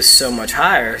stakes are just so much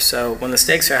higher. So when the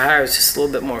stakes are higher, it's just a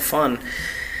little bit more fun.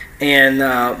 And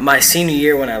my senior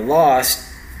year when I lost,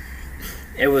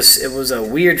 it was a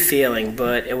weird feeling,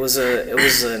 but it was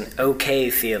an okay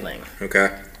feeling. Okay.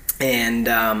 And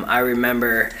I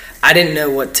remember I didn't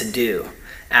know what to do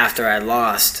after I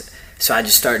lost, so I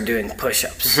just started doing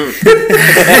push-ups. Because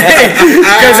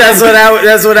that's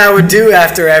what I would do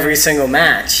after every single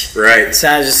match. Right. So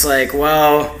I was just like,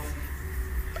 well,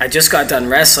 I just got done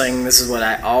wrestling. This is what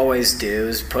I always do,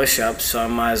 is push-ups, so I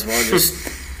might as well just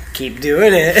keep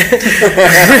doing it.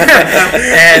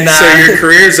 And so your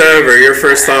career's over. Your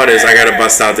first thought is, I gotta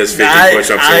bust out this 50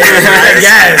 push-ups. I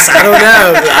guess.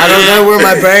 I don't know where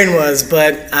my brain was,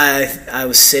 but I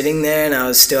was sitting there, and I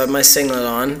was still had my singlet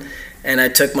on, and I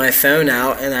took my phone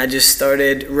out, and I just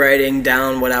started writing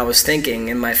down what I was thinking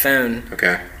in my phone.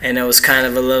 Okay. And it was kind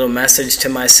of a little message to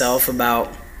myself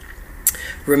about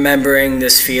remembering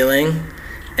this feeling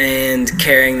and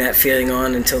carrying that feeling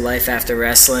on until life after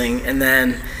wrestling. And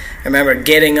then I remember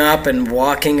getting up and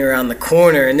walking around the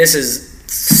corner, and this is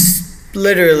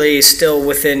literally still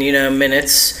within,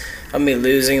 minutes of me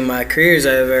losing my career's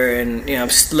over, and, I'm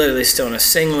literally still in a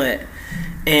singlet.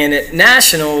 And at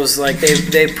Nationals, like,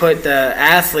 they put the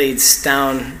athletes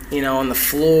down, on the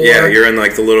floor. Yeah, you're in,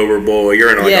 like, the Little Bowl.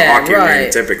 You're in, like, a hockey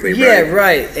ring, typically, right? Yeah,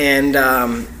 right. And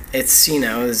it's,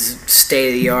 it's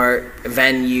state-of-the-art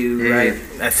venue, right?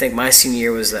 I think my senior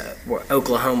year was the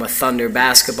Oklahoma Thunder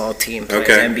basketball team,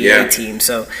 NBA team.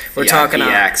 So we're talking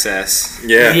access.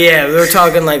 Yeah, we were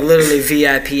talking, like, literally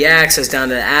VIP access down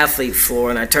to the athlete floor,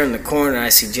 and I turn the corner and I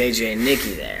see JJ and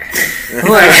Nikki there. I'm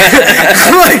like,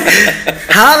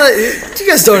 how you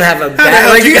guys don't have a badge?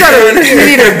 Like, you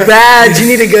need a badge. You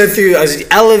need to go through an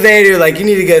elevator. Like, you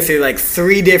need to go through, like,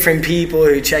 3 different people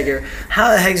who check your.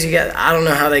 How the heck you got? I don't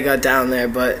know how they got down there,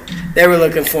 but they were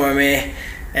looking for me,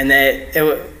 and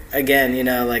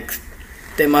like,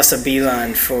 they must have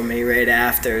beelined for me right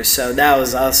after. So that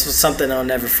was something I'll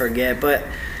never forget. But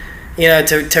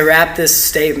to wrap this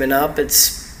statement up,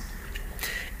 it's.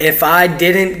 If I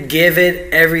didn't give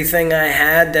it everything I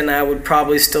had, then I would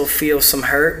probably still feel some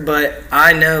hurt. But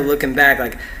I know, looking back,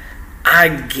 like, I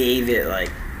gave it,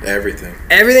 like...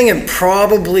 Everything and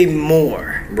probably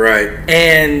more. Right.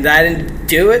 And I didn't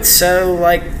do it, so,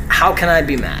 like, how can I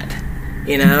be mad?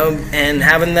 And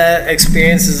having that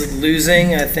experience of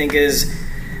losing, I think, is...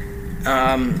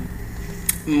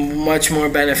 much more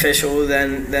beneficial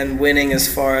than winning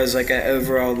as far as like an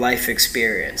overall life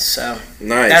experience. So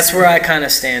nice. That's where I kind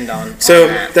of stand on. So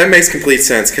that makes complete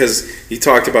sense, because you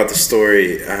talked about the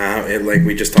story, like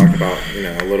we just talked about,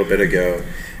 a little bit ago.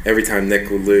 Every time Nick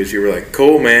would lose, you were like,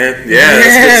 "Cool, man, yeah,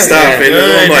 that's good stuff." And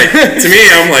I'm like, to me,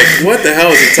 I'm like, "What the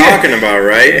hell is he talking about?"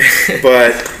 Right?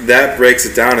 But that breaks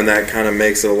it down, and that kind of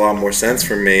makes it a lot more sense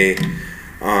for me.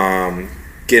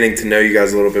 Getting to know you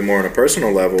guys a little bit more on a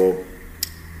personal level.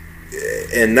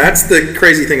 And that's the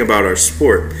crazy thing about our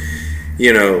sport.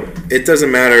 It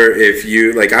doesn't matter if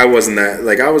you, like, I wasn't that,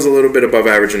 like, I was a little bit above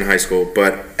average in high school,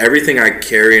 but everything I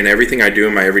carry and everything I do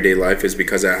in my everyday life is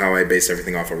because of how I base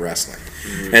everything off of wrestling.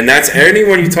 Mm-hmm. And that's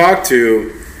anyone you talk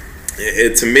to,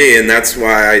 to me, and that's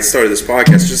why I started this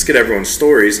podcast, just get everyone's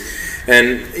stories.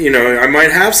 And, I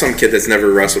might have some kid that's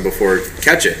never wrestled before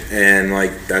catch it, and,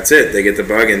 like, that's it. They get the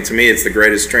bug, and to me, it's the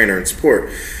greatest trainer in sport.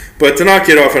 But to not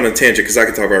get off on a tangent, because I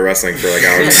could talk about wrestling for like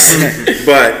hours.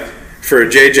 But for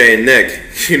JJ and Nick,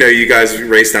 you guys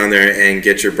race down there and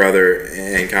get your brother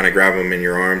and kind of grab him in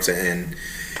your arms, and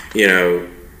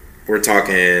we're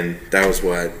talking. That was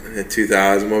what,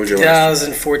 2000? What was your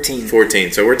 2014?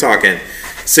 14. So we're talking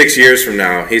 6 years from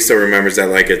now. He still remembers that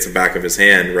like it's the back of his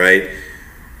hand, right?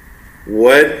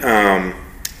 What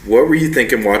were you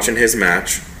thinking watching his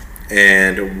match,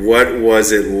 and what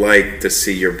was it like to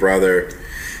see your brother?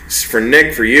 For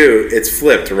Nick, for you, it's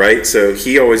flipped, right? So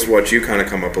he always watched you kind of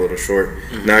come up a little short.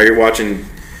 Mm-hmm. Now you're watching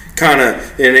kind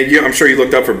of, and I'm sure you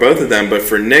looked up for both of them, but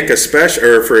for Nick especially,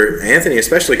 or for Anthony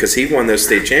especially, because he won those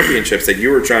state championships that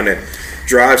you were trying to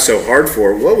drive so hard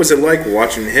for. What was it like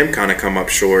watching him kind of come up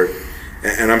short?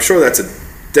 And I'm sure that's a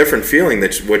different feeling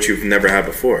than what you've never had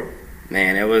before.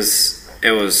 Man, it was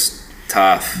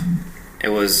tough. It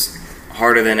was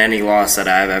harder than any loss that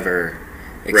I've ever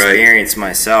experienced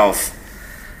myself.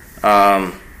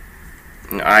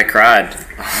 I cried.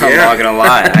 I'm not gonna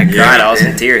lie. I cried. I was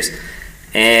in tears.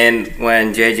 And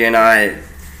when JJ and I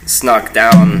snuck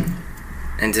down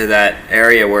into that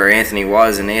area where Anthony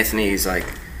was, and Anthony's like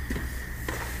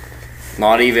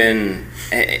not even.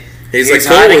 He's like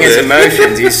hiding his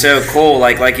emotions. He's so cool.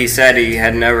 Like he said, he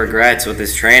had no regrets with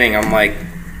his training. I'm like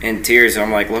in tears.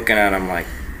 I'm like looking at him like,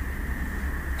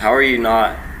 how are you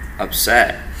not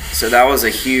upset? So that was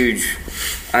a huge.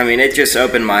 I mean, it just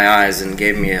opened my eyes and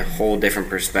gave me a whole different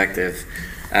perspective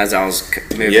as I was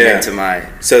moving into my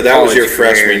So that was your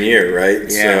freshman year, right?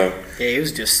 Yeah. He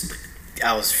was just...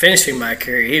 I was finishing my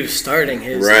career. He was starting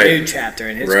his new chapter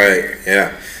in his career. Right,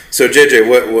 yeah. So,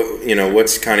 JJ,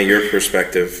 what's kind of your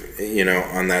perspective,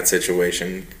 on that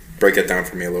situation? Break it down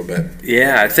for me a little bit.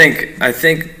 Yeah, I think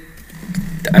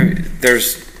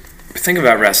think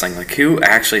about wrestling. Like, who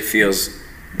actually feels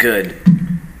good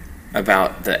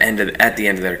about at the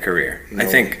end of their career? No. I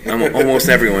think almost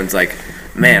everyone's like,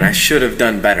 man, I should have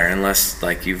done better, unless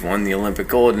like you've won the Olympic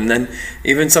gold, and then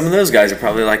even some of those guys are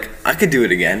probably like, I could do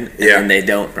it again, and then they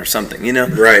don't or something,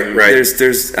 Right.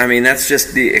 There's I mean, that's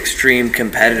just the extreme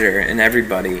competitor in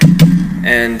everybody,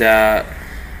 and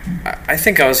I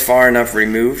think I was far enough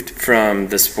removed from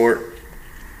the sport,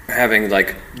 having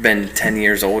like been 10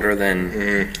 years older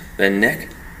than Nick,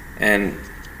 and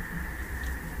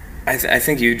I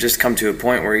think you just come to a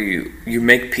point where you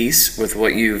make peace with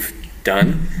what you've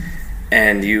done,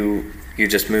 and you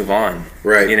just move on.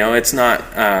 Right. You know, it's not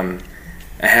a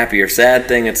happy or sad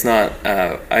thing. It's not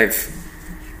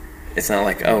it's not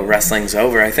like, oh, wrestling's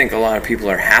over. I think a lot of people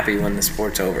are happy when the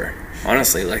sport's over.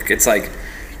 Honestly, like it's like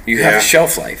you have a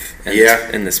shelf life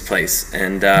in this place,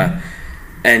 and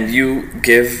you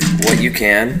give what you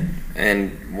can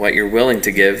and what you're willing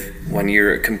to give when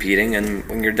you're competing, and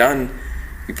when you're done,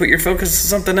 you put your focus to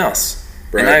something else.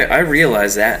 Right. And I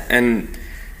realize that, and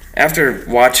after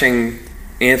watching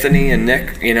Anthony and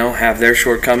Nick, you know, have their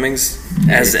shortcomings,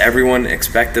 as everyone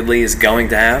expectedly is going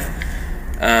to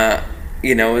have,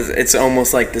 you know, it's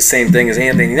almost like the same thing as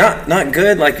Anthony. Not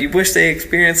good. Like, you wish they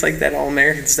experienced like that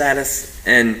All-American status,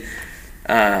 and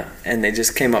they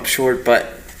just came up short.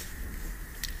 But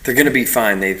they're going to be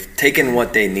fine. They've taken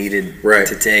what they needed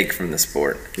to take from the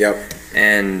sport. Yep.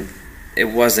 And it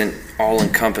wasn't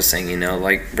all-encompassing, you know.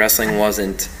 Like, wrestling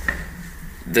wasn't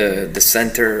the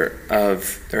center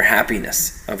of their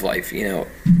happiness of life, you know.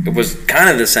 It was kind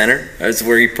of the center. It's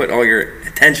where you put all your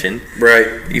attention. Right.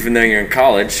 Even though you're in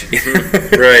college.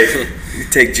 Right. You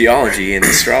take geology and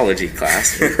astrology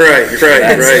class. Right.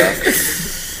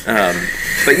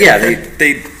 But yeah,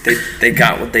 they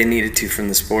got what they needed to from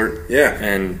the sport. Yeah.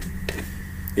 And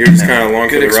you're just kind of along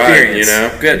for the ride, you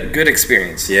know. Good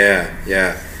experience.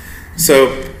 Yeah.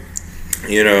 So,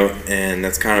 you know, and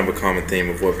that's kind of a common theme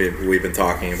of what we've been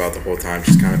talking about the whole time,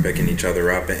 just kind of picking each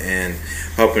other up and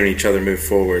helping each other move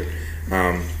forward.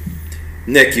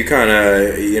 Nick, you kind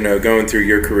of, you know, going through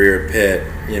your career at Pitt,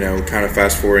 you know, kind of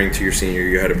fast forwarding to your senior year,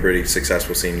 you had a pretty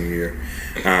successful senior year.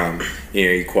 You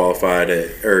know, you qualified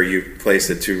or you placed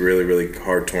at two really, really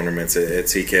hard tournaments at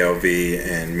CKLV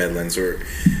and Midlands. Or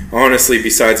honestly,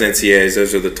 besides NCAAs,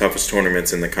 those are the toughest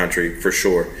tournaments in the country for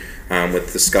sure,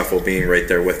 with the Scuffle being right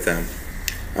there with them.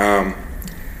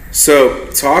 So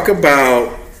talk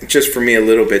about, just for me a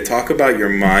little bit, talk about your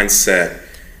mindset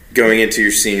going into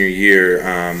your senior year.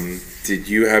 Did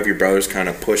you have your brothers kind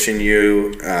of pushing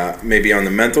you, maybe on the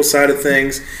mental side of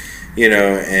things, you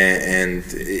know, and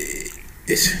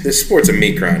this sport's a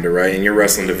meat grinder, right? And you're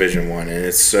wrestling Division I, and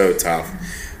it's so tough.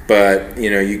 But,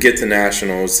 you know, you get to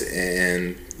nationals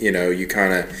and, you know, you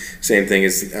kind of, same thing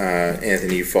as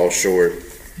Anthony, you fall short.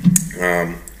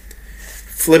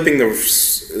 Flipping the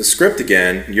script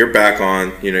again, you're back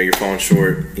on, you know, you're falling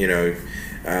short, you know,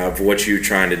 of what you're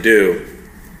trying to do.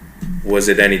 Was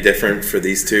it any different for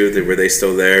these two? Were they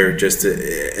still there just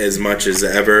as much as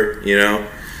ever, you know?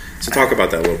 So talk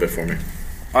about that a little bit for me.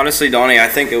 Honestly, Donnie, I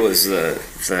think it was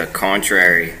the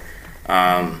contrary.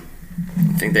 I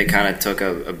think they kind of took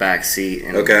a back seat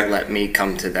and let me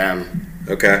come to them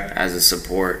as a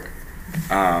support.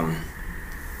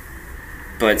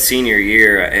 But senior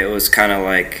year, it was kind of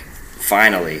like,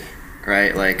 finally,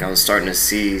 right? Like, I was starting to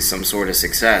see some sort of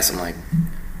success. I'm like,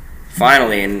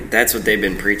 finally, and that's what they've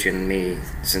been preaching to me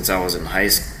since I was in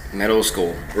middle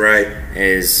school. Right.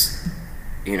 Is,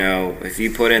 you know, if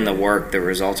you put in the work, the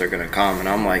results are going to come. And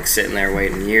I'm like sitting there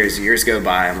waiting years go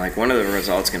by. I'm like, when are the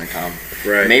results going to come?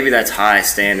 Right. Maybe that's high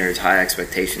standards, high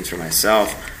expectations for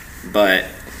myself. But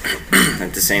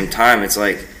at the same time, it's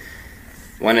like,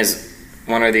 when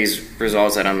are these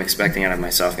results that I'm expecting out of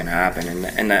myself going to happen?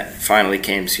 And that finally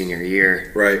came senior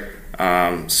year. Right.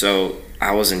 So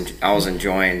I was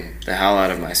enjoying the hell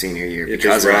out of my senior year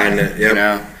because of it, you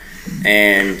know,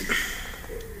 and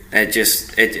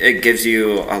it gives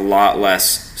you a lot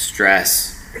less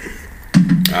stress.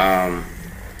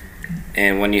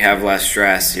 And when you have less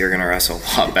stress, you're gonna wrestle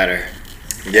a lot better.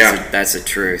 Yeah, that's the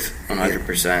truth,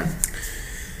 100%.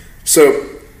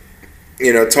 So,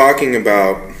 you know, talking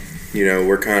about, you know,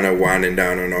 we're kind of winding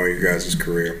down on all your guys'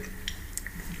 career.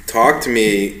 Talk to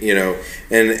me, you know,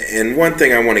 and one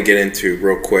thing I want to get into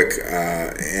real quick,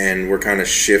 and we're kind of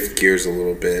shift gears a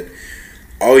little bit.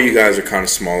 All you guys are kind of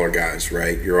smaller guys,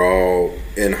 right? You're all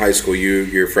in high school.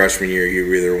 Your freshman year, you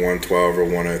were either 112 or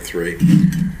 103.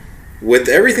 With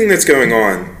everything that's going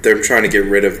on, they're trying to get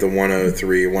rid of the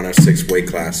 103, 106 weight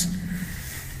class.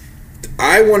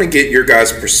 I want to get your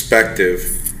guys'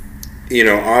 perspective. You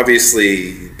know,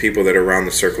 obviously, people that are around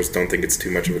the circles don't think it's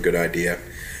too much of a good idea.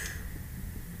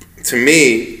 To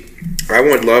me, I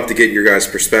would love to get your guys'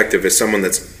 perspective as someone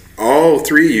that's, all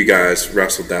three of you guys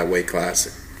wrestled that weight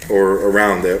class or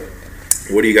around it.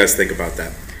 What do you guys think about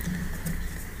that?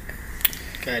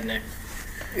 Go ahead, Nick.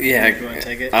 Yeah, you want to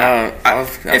take it?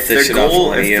 If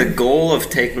the goal of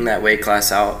taking that weight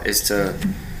class out is to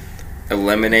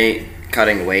eliminate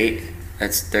cutting weight,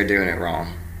 they're doing it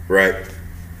wrong. Right.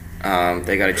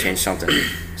 They got to change something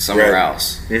somewhere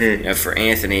else. Mm-hmm. You know, for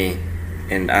Anthony,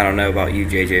 and I don't know about you,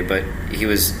 JJ, but he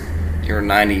was you're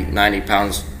 90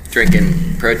 pounds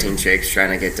drinking protein shakes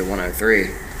trying to get to 103.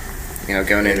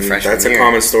 Going into freshman That's year. a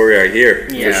common story I hear,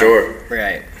 for sure.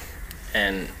 Right.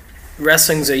 And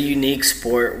wrestling's a unique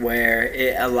sport where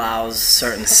it allows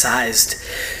certain sized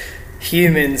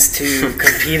humans to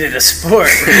compete at a sport.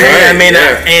 Right? I mean,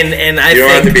 I you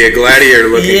don't have to be a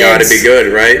gladiator-looking guy to be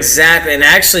good, right? Exactly. And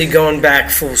actually, going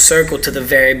back full circle to the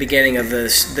very beginning of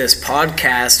this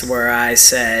podcast, where I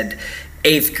said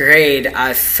 8th grade,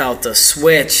 I felt a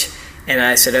switch, and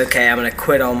I said, okay, I'm going to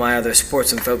quit all my other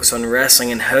sports and focus on wrestling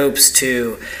in hopes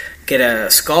to get a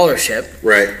scholarship.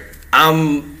 Right.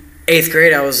 8th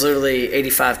grade, I was literally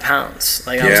 85 pounds.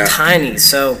 I was tiny.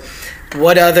 So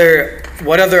what other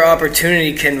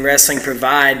opportunity can wrestling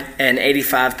provide an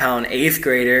 85-pound 8th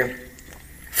grader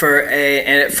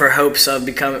for hopes of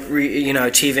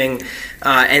achieving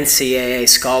NCAA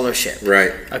scholarship,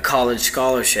 right? A college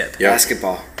scholarship,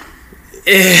 basketball.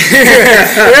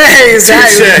 Right,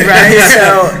 exactly,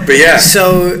 right.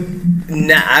 So,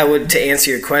 to answer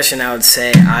your question, I would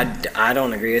say I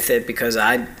don't agree with it because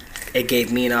it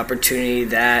gave me an opportunity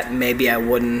that maybe I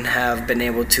wouldn't have been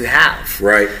able to have.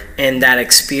 Right. And that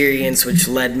experience, which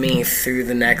led me through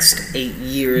the next 8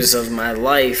 years of my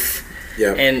life,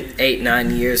 and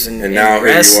 8-9 years in now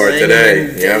wrestling, here you are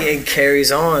today. It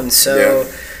carries on. So,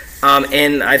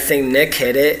 and I think Nick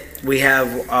hit it. We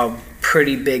have a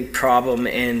pretty big problem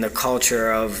in the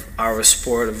culture of our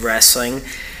sport of wrestling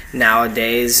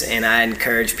nowadays, and I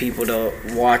encourage people to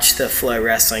watch the Flow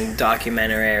Wrestling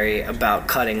documentary about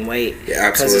cutting weight. Yeah, absolutely.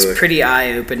 Because it's pretty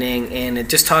eye-opening, and it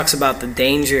just talks about the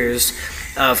dangers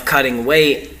of cutting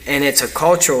weight, and it's a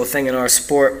cultural thing in our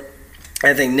sport.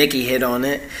 I think Nikki hit on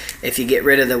it. If you get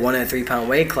rid of the 103-pound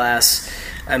weight class,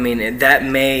 I mean, that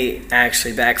may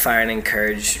actually backfire and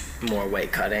encourage more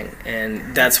weight cutting,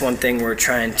 and that's one thing we're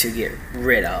trying to get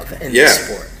rid of in this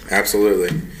sport.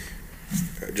 Absolutely.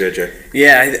 JJ.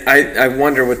 Yeah, I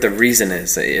wonder what the reason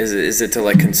is. Is it to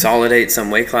like consolidate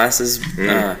some weight classes?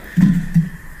 I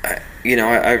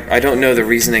don't know the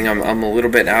reasoning. I'm a little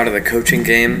bit out of the coaching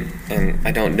game, and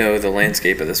I don't know the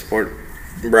landscape of the sport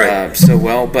so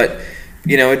well. But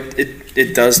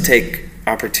it does take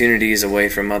opportunities away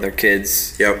from other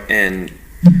kids. Yep. And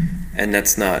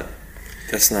that's not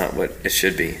what it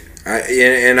should be.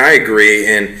 And I agree.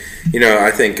 And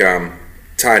I think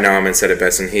Ty Nauman said it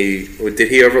best, and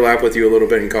did he overlap with you a little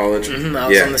bit in college? Mm-hmm, I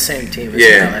was on the same team as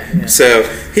well. So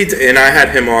and I had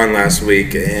him on last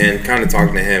week and kind of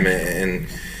talking to him, and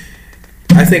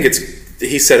I think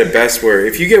he said it best where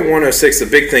if you get 106, the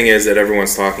big thing is that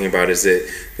everyone's talking about is that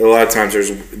a lot of times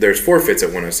there's forfeits at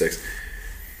 106.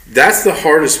 That's the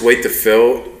hardest weight to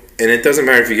fill. And it doesn't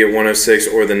matter if you get 106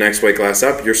 or the next weight class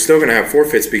up, you're still going to have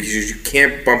forfeits because you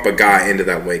can't bump a guy into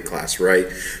that weight class, right?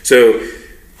 So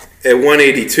at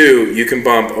 182, you can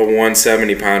bump a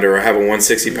 170 pounder or have a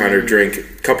 160 pounder drink a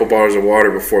couple bottles of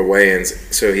water before weigh-ins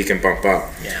so he can bump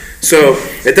up. Yeah. So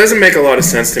it doesn't make a lot of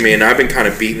sense to me, and I've been kind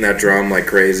of beating that drum like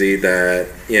crazy that,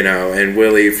 and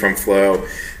Willie from Flow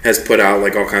has put out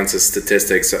like all kinds of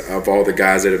statistics of all the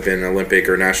guys that have been Olympic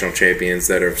or national champions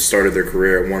that have started their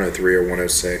career at 103 or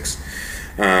 106.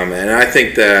 And I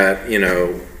think that,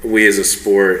 we as a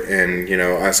sport and,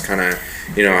 us kind of,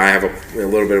 I have a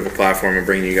little bit of a platform and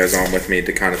bringing you guys on with me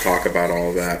to kind of talk about all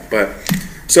of that. But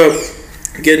so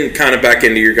getting kind of back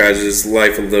into your guys'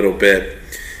 life a little bit,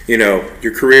 all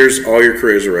your careers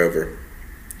are over.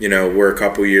 We're a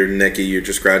couple years, Nikki, you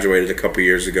just graduated a couple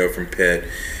years ago from Pitt.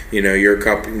 You're a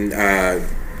couple,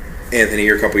 Anthony,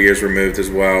 you're a couple years removed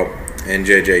as well. And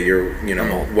JJ, you're,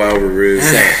 well removed.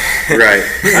 Right.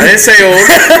 I didn't say old,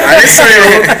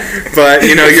 but,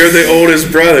 you're the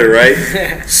oldest brother, right?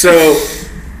 So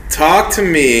talk to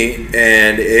me,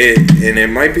 and it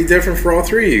might be different for all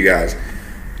three of you guys.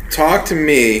 Talk to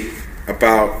me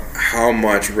about how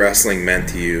much wrestling meant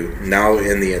to you now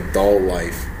in the adult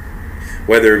life,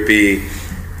 whether it be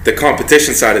the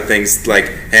competition side of things, like,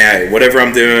 hey, whatever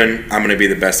I'm doing, I'm going to be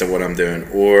the best at what I'm doing,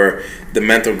 or the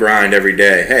mental grind every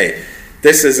day. Hey,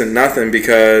 this isn't nothing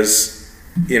because,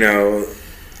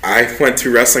 I went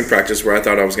through wrestling practice where I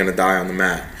thought I was going to die on the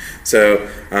mat. So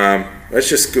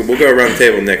we'll go around the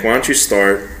table. Nick, why don't you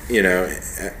start,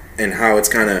 and how it's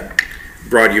kind of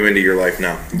brought you into your life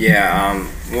now. Yeah,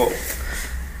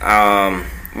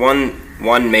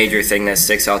 one major thing that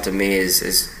sticks out to me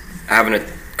is having a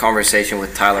conversation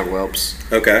with Tyler Wilps.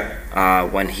 Okay.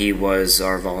 When he was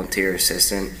our volunteer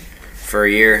assistant for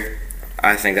a year.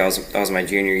 I think that was my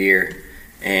junior year,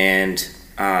 and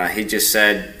he just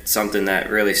said something that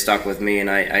really stuck with me, and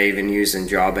I even used in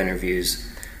job interviews,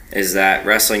 is that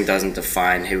wrestling doesn't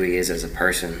define who he is as a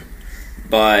person,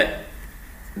 but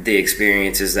the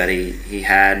experiences that he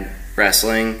had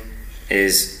wrestling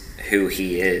is who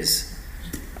he is.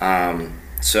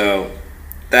 So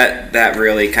that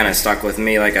really kind of stuck with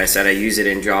me. Like I said, I use it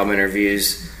in job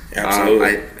interviews.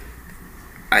 Absolutely.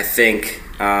 I think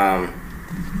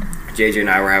JJ and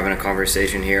I were having a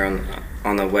conversation here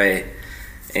on the way,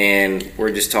 and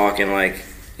we're just talking like,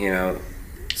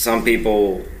 some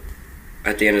people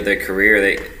at the end of their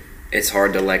career, it's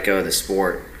hard to let go of the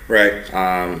sport. Right.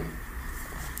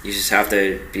 You just have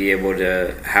to be able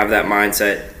to have that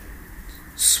mindset,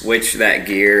 switch that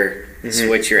gear,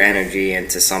 switch your energy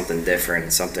into something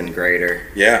different, something greater.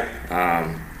 Yeah.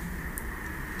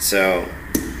 So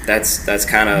that's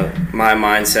kind of my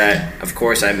mindset. Of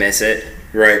course, I miss it.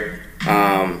 Right.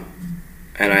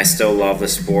 And I still love the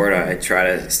sport. I try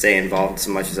to stay involved as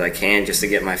much as I can just to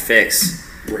get my fix.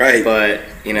 Right. But,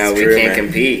 we can't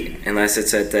compete unless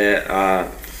it's at the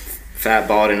Fat,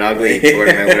 Bald, and Ugly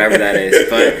tournament, whatever that is.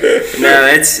 But, no,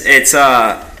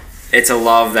 it's a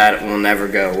love that will never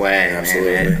go away.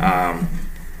 Absolutely.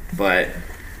 But,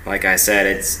 like I said,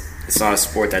 it's not a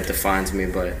sport that defines me,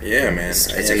 but yeah, man. It's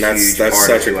and that's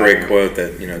such a great quote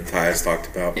that Ty has talked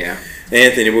about. Yeah.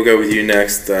 Anthony, we'll go with you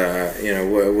next.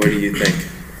 What do you think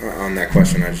on that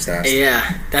question I just asked?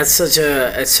 Yeah,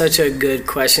 it's such a good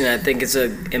question. I think it's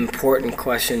an important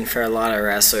question for a lot of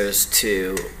wrestlers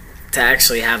to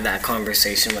actually have that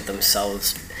conversation with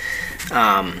themselves.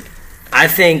 I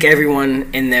think everyone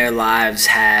in their lives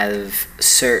have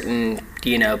certain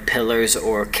pillars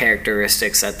or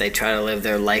characteristics that they try to live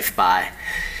their life by.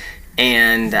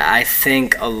 And I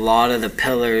think a lot of the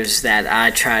pillars that I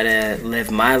try to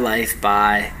live my life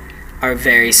by are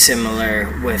very similar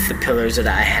with the pillars that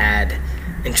I had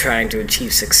in trying to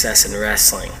achieve success in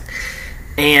wrestling.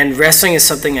 And wrestling is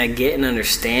something I get and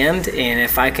understand, and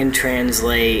if I can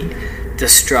translate the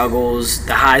struggles,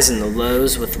 the highs and the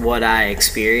lows with what I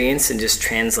experience and just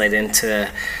translate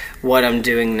into what I'm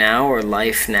doing now or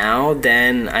life now,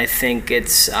 then I think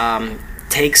it's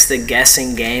takes the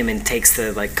guessing game and takes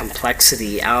the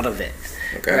complexity out of it.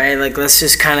 Okay. Right? Let's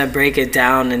just kind of break it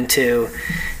down into,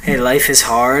 hey, life is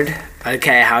hard.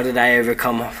 Okay, how did I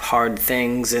overcome hard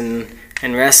things in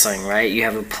wrestling, right? You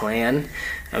have a plan.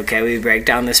 Okay, we break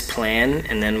down this plan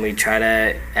and then we try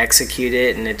to execute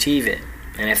it and achieve it.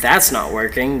 And if that's not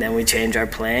working, then we change our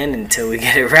plan until we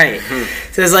get it right.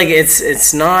 So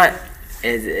it's not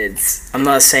I'm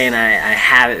not saying I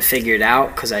have it figured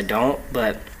out, because I don't,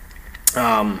 but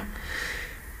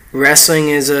wrestling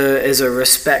is a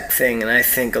respect thing, and I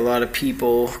think a lot of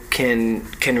people can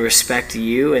respect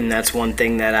you, and that's one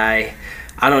thing that I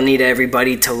don't need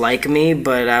everybody to like me,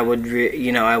 but I would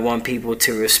I want people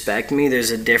to respect me.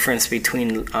 There's a difference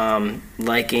between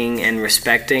liking and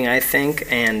respecting, I think,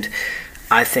 and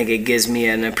I think it gives me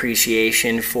an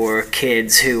appreciation for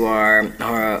kids who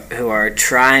are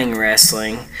trying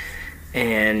wrestling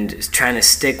and trying to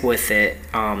stick with it.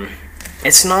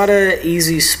 It's not an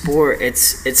easy sport.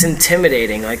 It's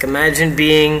intimidating. Imagine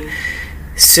being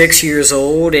 6 years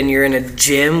old and you're in a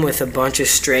gym with a bunch of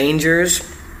strangers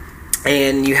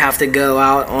and you have to go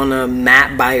out on a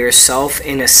mat by yourself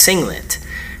in a singlet.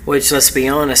 Which, let's be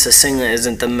honest, a singlet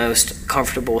isn't the most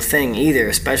comfortable thing either,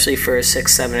 especially for a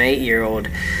 6, 7, 8-year-old.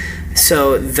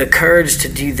 So the courage to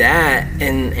do that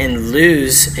and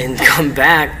lose and come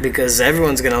back, because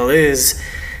everyone's going to lose,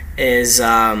 is,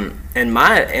 in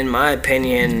my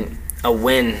opinion, a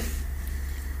win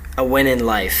in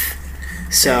life.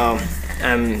 So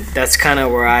that's kind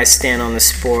of where I stand on the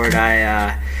sport.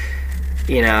 I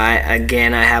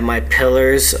have my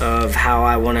pillars of how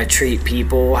I want to treat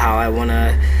people, how I want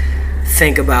to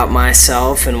think about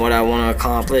myself and what I want to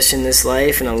accomplish in this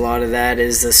life, and a lot of that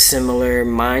is a similar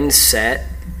mindset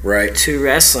to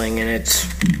wrestling, and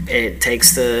it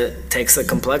takes the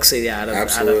complexity out of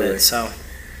it. So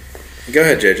go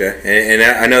ahead, JJ. And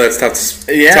I know that's tough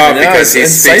to talk because he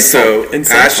speaks so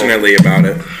passionately about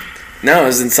it. No, it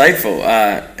was insightful.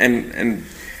 And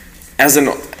as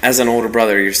an older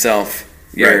brother yourself,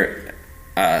 you're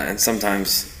and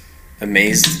sometimes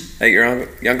amazed at your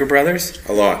younger brothers.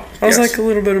 A lot. That was like a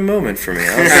little bit of a moment for me.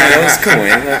 That was cool.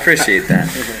 I appreciate that.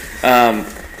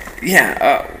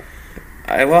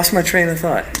 I lost my train of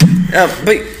thought.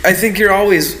 But I think you're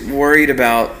always worried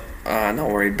about, not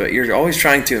worried, but you're always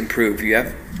trying to improve. You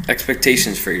have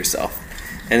expectations for yourself.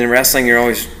 And in wrestling, you're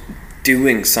always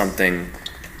doing something.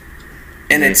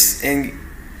 And and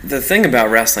the thing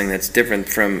about wrestling that's different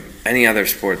from any other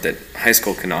sport that high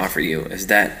school can offer you is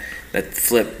that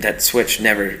switch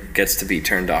never gets to be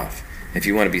turned off. If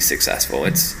you want to be successful,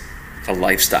 it's a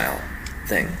lifestyle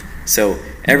thing. So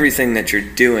everything that you're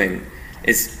doing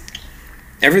is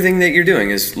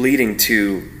leading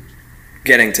to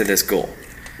getting to this goal.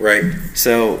 Right.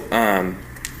 So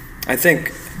I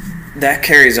think that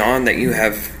carries on, that you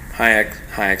have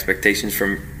high expectations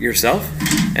from yourself,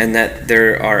 and that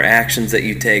there are actions that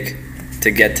you take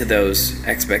to get to those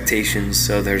expectations.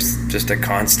 So there's just a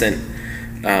constant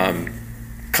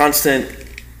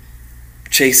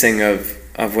chasing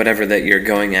of whatever that you're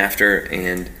going after,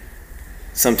 and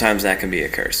sometimes that can be a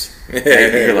curse. Right?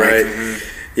 Right.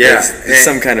 Yeah, there's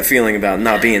some kind of feeling about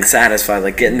not being satisfied,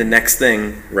 like getting the next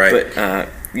thing. Right. But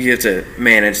you have to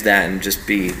manage that and just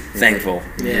be thankful.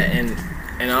 Yeah,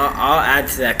 and I'll add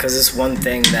to that, because it's one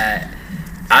thing that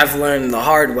I've learned the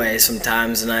hard way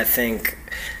sometimes, and I think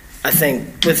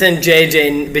between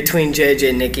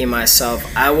JJ, Nikki, and myself,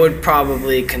 I would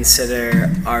probably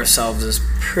consider ourselves as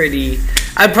pretty.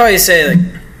 I'd probably say, like,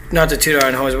 not to toot our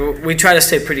own horns, but we try to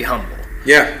stay pretty humble.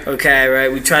 Yeah. Okay,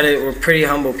 right? We're pretty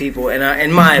humble people, and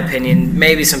in my opinion,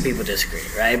 maybe some people disagree,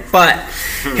 right? But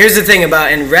here's the thing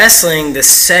about in wrestling: the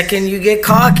second you get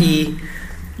cocky,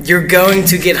 you're going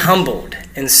to get humbled,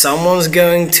 and someone's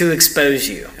going to expose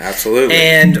you. Absolutely.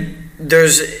 And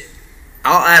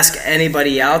I'll ask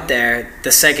anybody out there: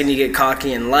 the second you get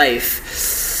cocky in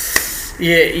life,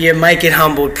 you might get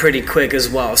humbled pretty quick as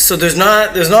well. So there's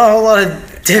not a whole lot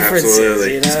of differences.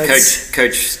 Absolutely. You know?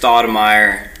 Coach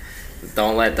Stoudemire.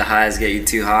 Don't let the highs get you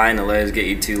too high and the lows get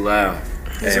you too low.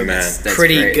 Amen. That's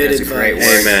pretty great. good That's advice. a great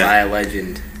word Amen. by a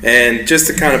legend. And just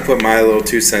to kind of put my little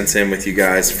 2 cents in with you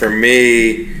guys, for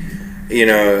me, you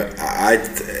know,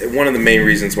 one of the main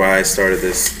reasons why I started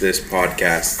this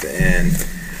podcast, and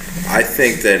I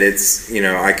think that it's, you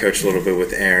know, I coach a little bit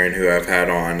with Aaron, who I've had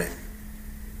on.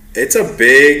 It's a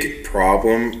big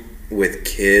problem with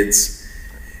kids.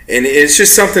 And it's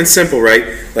just something simple, right?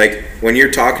 Like when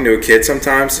you're talking to a kid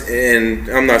sometimes, and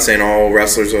I'm not saying all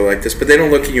wrestlers are like this, but they don't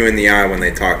look at you in the eye when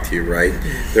they talk to you, right?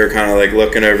 They're kind of like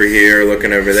looking over here,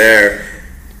 looking over there.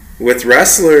 With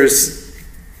wrestlers,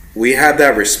 we have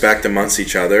that respect amongst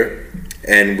each other,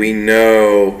 and we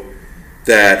know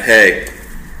that, hey,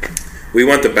 we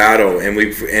want the battle, and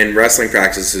wrestling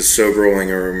practice is so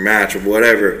grueling, or a match or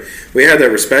whatever. We have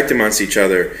that respect amongst each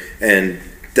other, and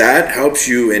that helps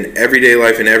you in everyday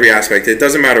life, in every aspect. It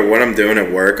doesn't matter what I'm doing at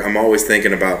work. I'm always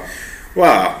thinking about,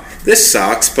 wow, this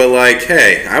sucks, but like,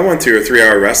 hey, I went through a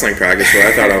 3-hour wrestling practice where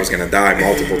I thought I was going to die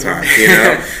multiple times, you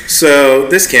know? So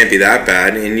this can't be that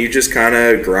bad, and you just kind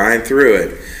of grind through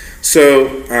it.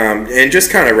 So, and just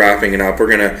kind of wrapping it up, we're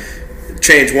going to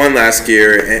change one last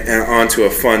gear and onto a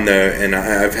fun note, and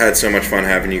I've had so much fun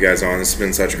having you guys on. This has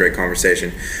been such a great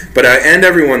conversation. But I end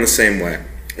everyone the same way.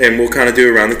 And we'll kind of do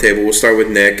it around the table. We'll start with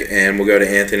Nick, and we'll go to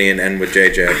Anthony, and end with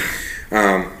JJ.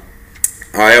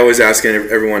 I always ask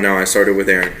everyone now, I started with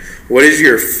Aaron, what is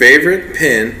your favorite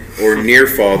pin or near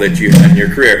fall that you've had in your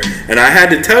career? And I had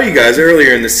to tell you guys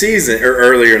earlier in the season, or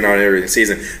earlier in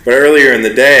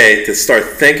the day, to start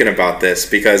thinking about this,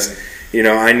 because, you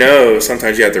know, I know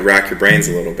sometimes you have to rack your brains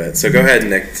a little bit. So go ahead,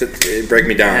 Nick, break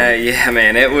me down. Yeah,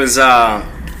 man, it was...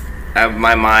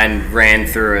 my mind ran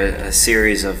through a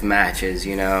series of matches,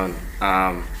 you know.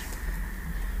 I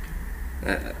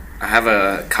have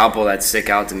a couple that stick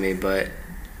out to me, but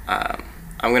I'm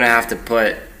going to have to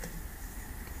put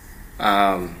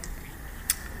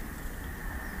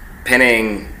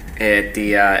pinning at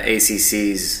the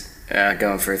ACC's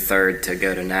going for third to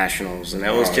go to nationals. And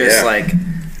it was just like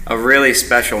a really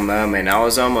special moment. I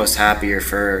was almost happier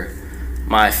for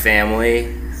my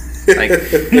family. Like,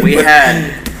 we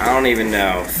had, I don't even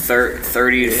know,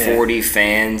 30 to 40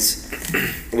 fans.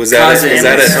 Was that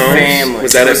at home? Family.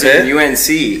 Was that at Pitt?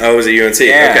 UNC. Oh, it was at UNC.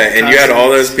 Yeah, okay, and you had all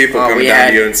those people coming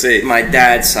down to UNC. My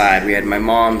dad's side, we had my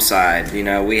mom's side. You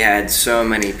know, we had so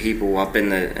many people up in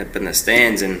the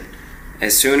stands, and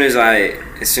as soon as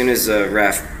the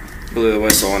ref blew the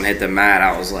whistle and hit the mat,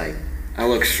 I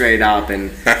looked straight up,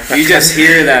 and you just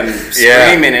hear them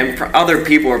screaming, and other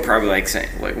people were probably like saying,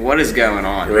 like, what is going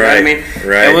on? You know what I mean?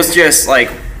 Right. It was just like,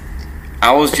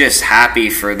 I was just happy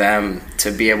for them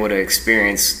to be able to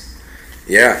experience,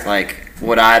 like,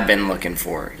 what I've been looking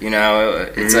for. You know,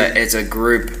 it's a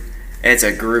group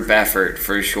effort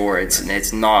for sure.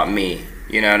 It's not me.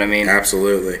 You know what I mean?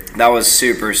 Absolutely. That was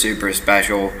super, super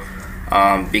special,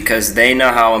 because they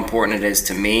know how important it is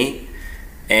to me.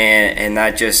 And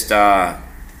that just, I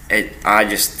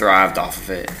just thrived off of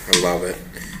it. I love it.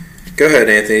 Go ahead,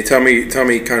 Anthony. Tell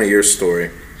me kind of your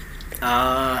story.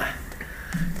 One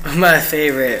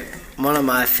of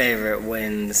my favorite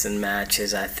wins and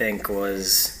matches, I think,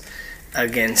 was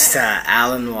against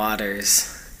Alan Waters.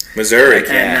 Missouri.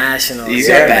 At Nationals. You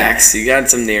got backs. You got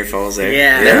some near falls there.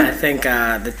 Yeah. I think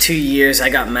the 2 years I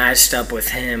got matched up with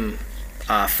him,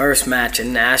 first match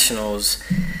in Nationals.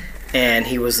 and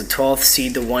he was the 12th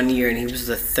seed the one year, and he was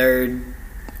the 3rd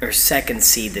or 2nd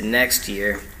seed the next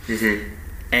year. Mm-hmm.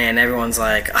 And everyone's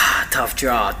like, tough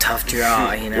draw,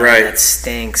 you know, right. That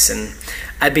stinks. And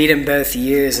I beat him both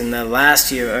years, and the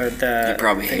last year, or he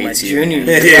probably hates my junior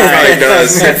year. He probably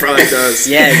does. He probably does.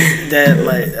 Yeah,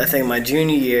 I think my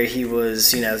junior year he was,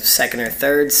 2nd or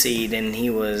 3rd seed, and he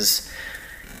was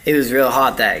real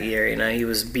hot that year. You know, he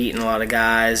was beating a lot of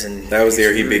guys, and that was the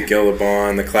year he beat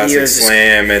Gillibon, the Classic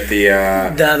Slam at the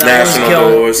National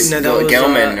Duels.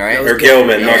 Gilman, right? Or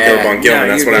Gilman, not Gillibon. Gilman,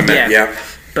 that's what I meant. Yeah.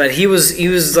 But he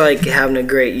was like having a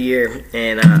great year,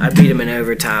 and I beat him in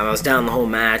overtime. I was down the whole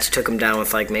match, took him down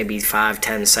with like maybe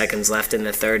 5-10 seconds left in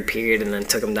the 3rd period, and then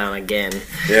took him down again.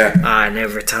 Yeah. In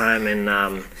overtime, and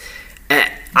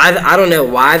I don't know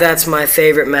why that's my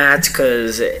favorite match,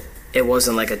 because it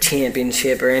wasn't like a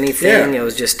championship or anything. Yeah. It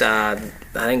was just I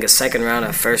think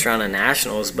a first round of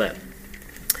nationals. But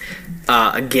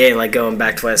again, like going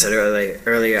back to what I said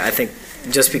earlier, I think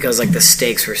just because like the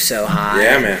stakes were so high.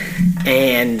 Yeah, man.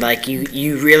 And like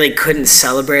you really couldn't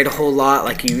celebrate a whole lot.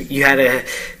 Like you had a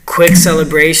quick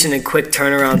celebration and quick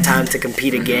turnaround time to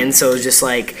compete again. So it was just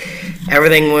like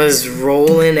everything was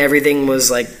rolling. Everything was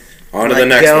like on to the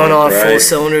next going one, on right? full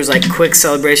cylinders. Like quick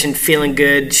celebration, feeling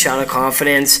good, shot of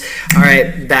confidence. All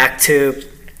right, back to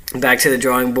the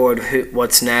drawing board.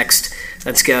 What's next?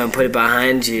 Let's go and put it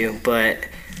behind you. But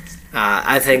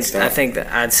I think that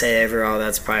I'd say overall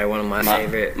that's probably one of my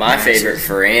favorite. My favorite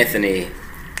for Anthony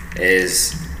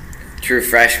is true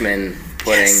freshman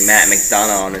putting Matt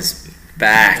McDonough on his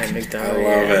back. I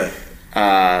love it.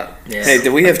 Hey,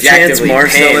 do we have Chance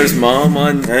Marceller's mom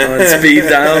on speed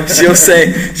dial?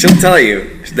 She'll tell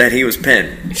you that he was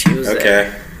pinned. She was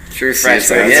okay. True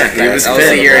freshman. He was pinned.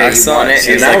 The year he won it.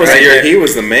 And that was the year he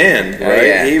was the man, right?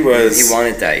 Yeah. He won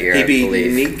it that year. He beat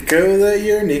Nico that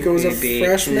year. Nico was a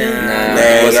freshman. No,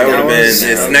 that would have been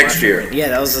his next year. Yeah,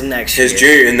 that was the next year. His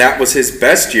junior, and that was his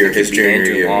best year. His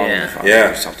junior year.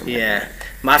 Yeah.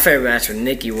 My favorite match with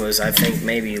Nicky was, I think,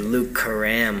 maybe Luke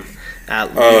Karam.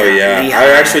 Lehigh.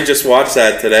 I actually just watched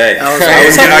that today.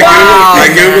 I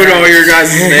googled all your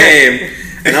guys' name,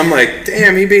 and I'm like,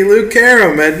 damn, he beat Luke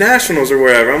Karam at Nationals or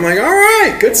wherever. I'm like, all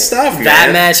right, good stuff, man.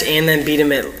 That match, and then beat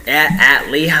him at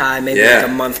Lehigh maybe like a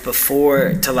month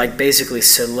before to like basically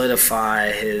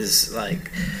solidify his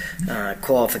like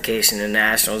qualification to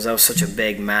Nationals. That was such a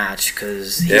big match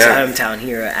because he's a hometown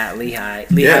hero at Lehigh.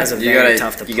 Lehigh's a very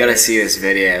tough to play. You got to see this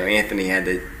video. Anthony had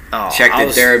to check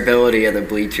the durability of the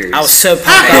bleachers. I was so pumped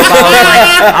up.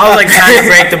 I was like trying to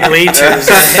break the bleachers.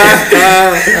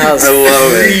 I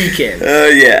love it. Oh,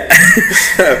 yeah.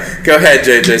 Go ahead,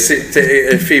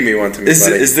 JJ. Feed me one to me,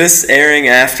 buddy. Is this airing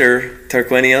after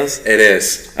Tarquinio's? It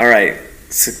is. All right.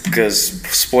 Because,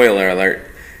 spoiler alert,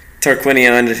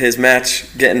 Tarquinio ended his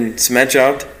match getting cement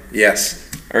jobbed? Yes.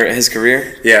 Or his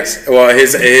career? Yes. Well,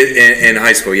 his in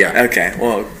high school, yeah. Okay.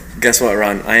 Well, guess what,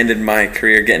 Ron? I ended my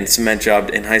career getting cement jobbed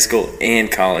in high school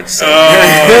and college. So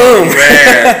boom,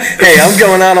 man! Hey, I'm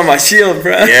going out on my shield,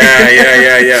 bro.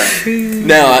 Yeah.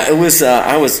 No, it was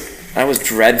I was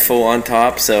dreadful on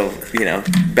top. So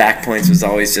back points was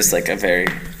always just like a very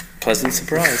pleasant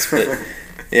surprise. But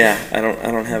yeah, I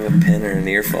don't have a pin or an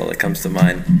earfall that comes to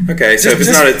mind. Okay, so if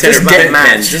it's not a pin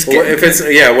or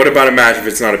pin, what about a match if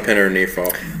it's not a pin or an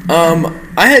earfall?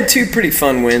 I had two pretty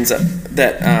fun wins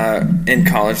that in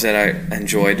college that I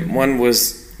enjoyed. One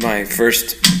was my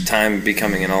first time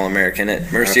becoming an All-American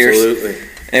at Mercier's. Absolutely.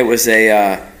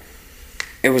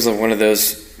 It was one of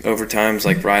those overtimes,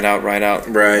 like ride out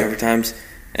overtimes,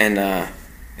 and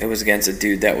it was against a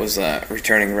dude that was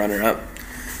returning runner-up.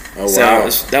 Oh, wow.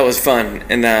 So that was fun.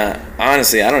 And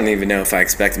honestly, I don't even know if I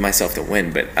expected myself to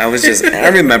win, but I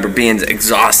remember being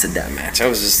exhausted that match. I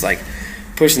was just like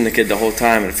pushing the kid the whole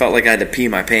time, and it felt like I had to pee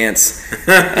my pants.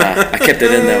 I kept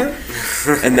it in though.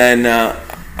 And then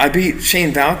I beat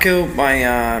Shane Valco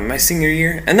my senior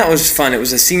year, and that was fun. It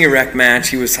was a senior rec match.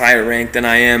 He was higher ranked than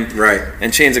I am. Right.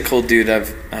 And Shane's a cool dude.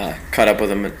 I've caught up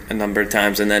with him a number of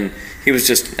times, and then he was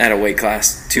just at a weight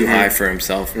class too high for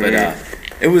himself. But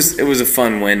it was a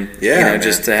fun win. Yeah,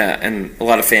 just and a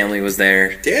lot of family was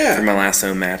there. Yeah. For my last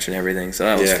home match and everything, so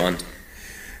that was fun.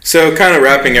 So kind of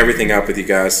wrapping everything up with you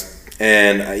guys,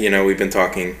 and we've been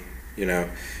talking,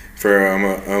 for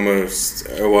almost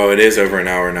it is over an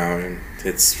hour now, and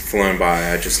it's flown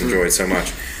by. I just enjoy it so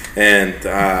much, and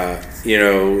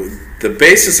the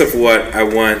basis of what I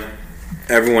want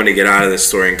everyone to get out of this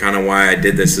story, and kind of why I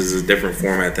did this is a different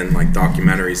format than like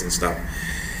documentaries and stuff.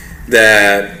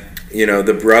 That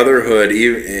the brotherhood,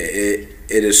 it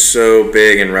is so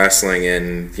big in wrestling,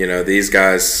 and these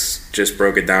guys just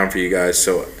broke it down for you guys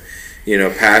so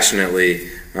passionately.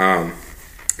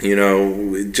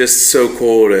 just so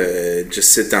cool to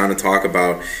just sit down and talk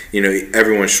about,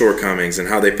 everyone's shortcomings and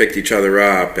how they picked each other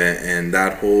up and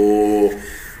that whole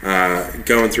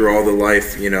going through all the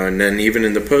life, and then even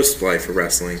in the post life of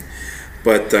wrestling.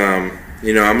 But, I'm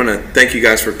going to thank you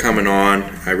guys for coming on.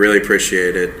 I really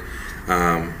appreciate it.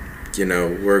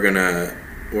 We're going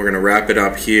to wrap it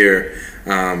up here.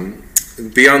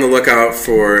 Be on the lookout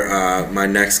for my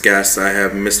next guest. I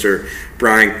have Mr.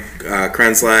 Brian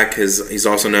Krenslak. He's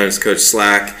also known as Coach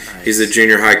Slack. Nice. He's a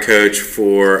junior high coach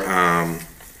for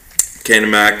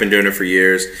Cannon Mac, been doing it for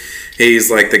years.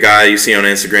 He's like the guy you see on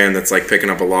Instagram that's like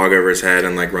picking up a log over his head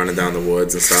and like running down the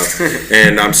woods and stuff.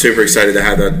 And I'm super excited to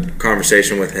have that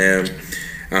conversation with him.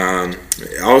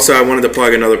 Also, I wanted to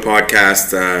plug another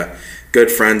podcast.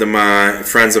 Good friends of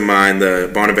mine,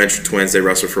 the Bonaventure Twins, they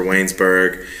wrestle for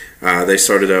Waynesburg. They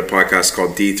started a podcast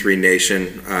called D3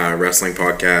 Nation Wrestling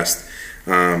Podcast,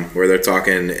 where they're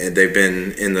talking. They've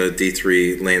been in the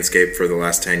D3 landscape for the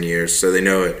last 10 years, so they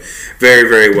know it very,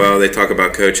 very well. They talk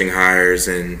about coaching hires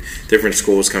and different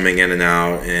schools coming in and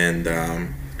out,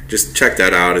 and just check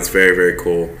that out. It's very, very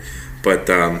cool. But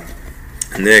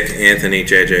Nick, Anthony,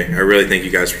 JJ, I really thank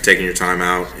you guys for taking your time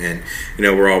out. And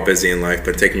we're all busy in life,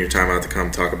 but taking your time out to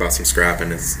come talk about some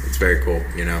scrapping, it's very cool.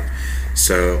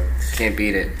 So can't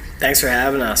beat it. Thanks for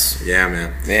having us. Yeah,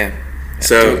 man. Yeah.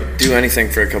 So do anything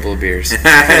for a couple of beers.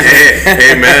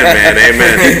 Amen, man.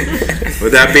 Amen.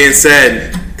 With that being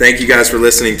said, thank you guys for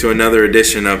listening to another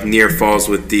edition of Near Falls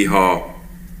with D Hall.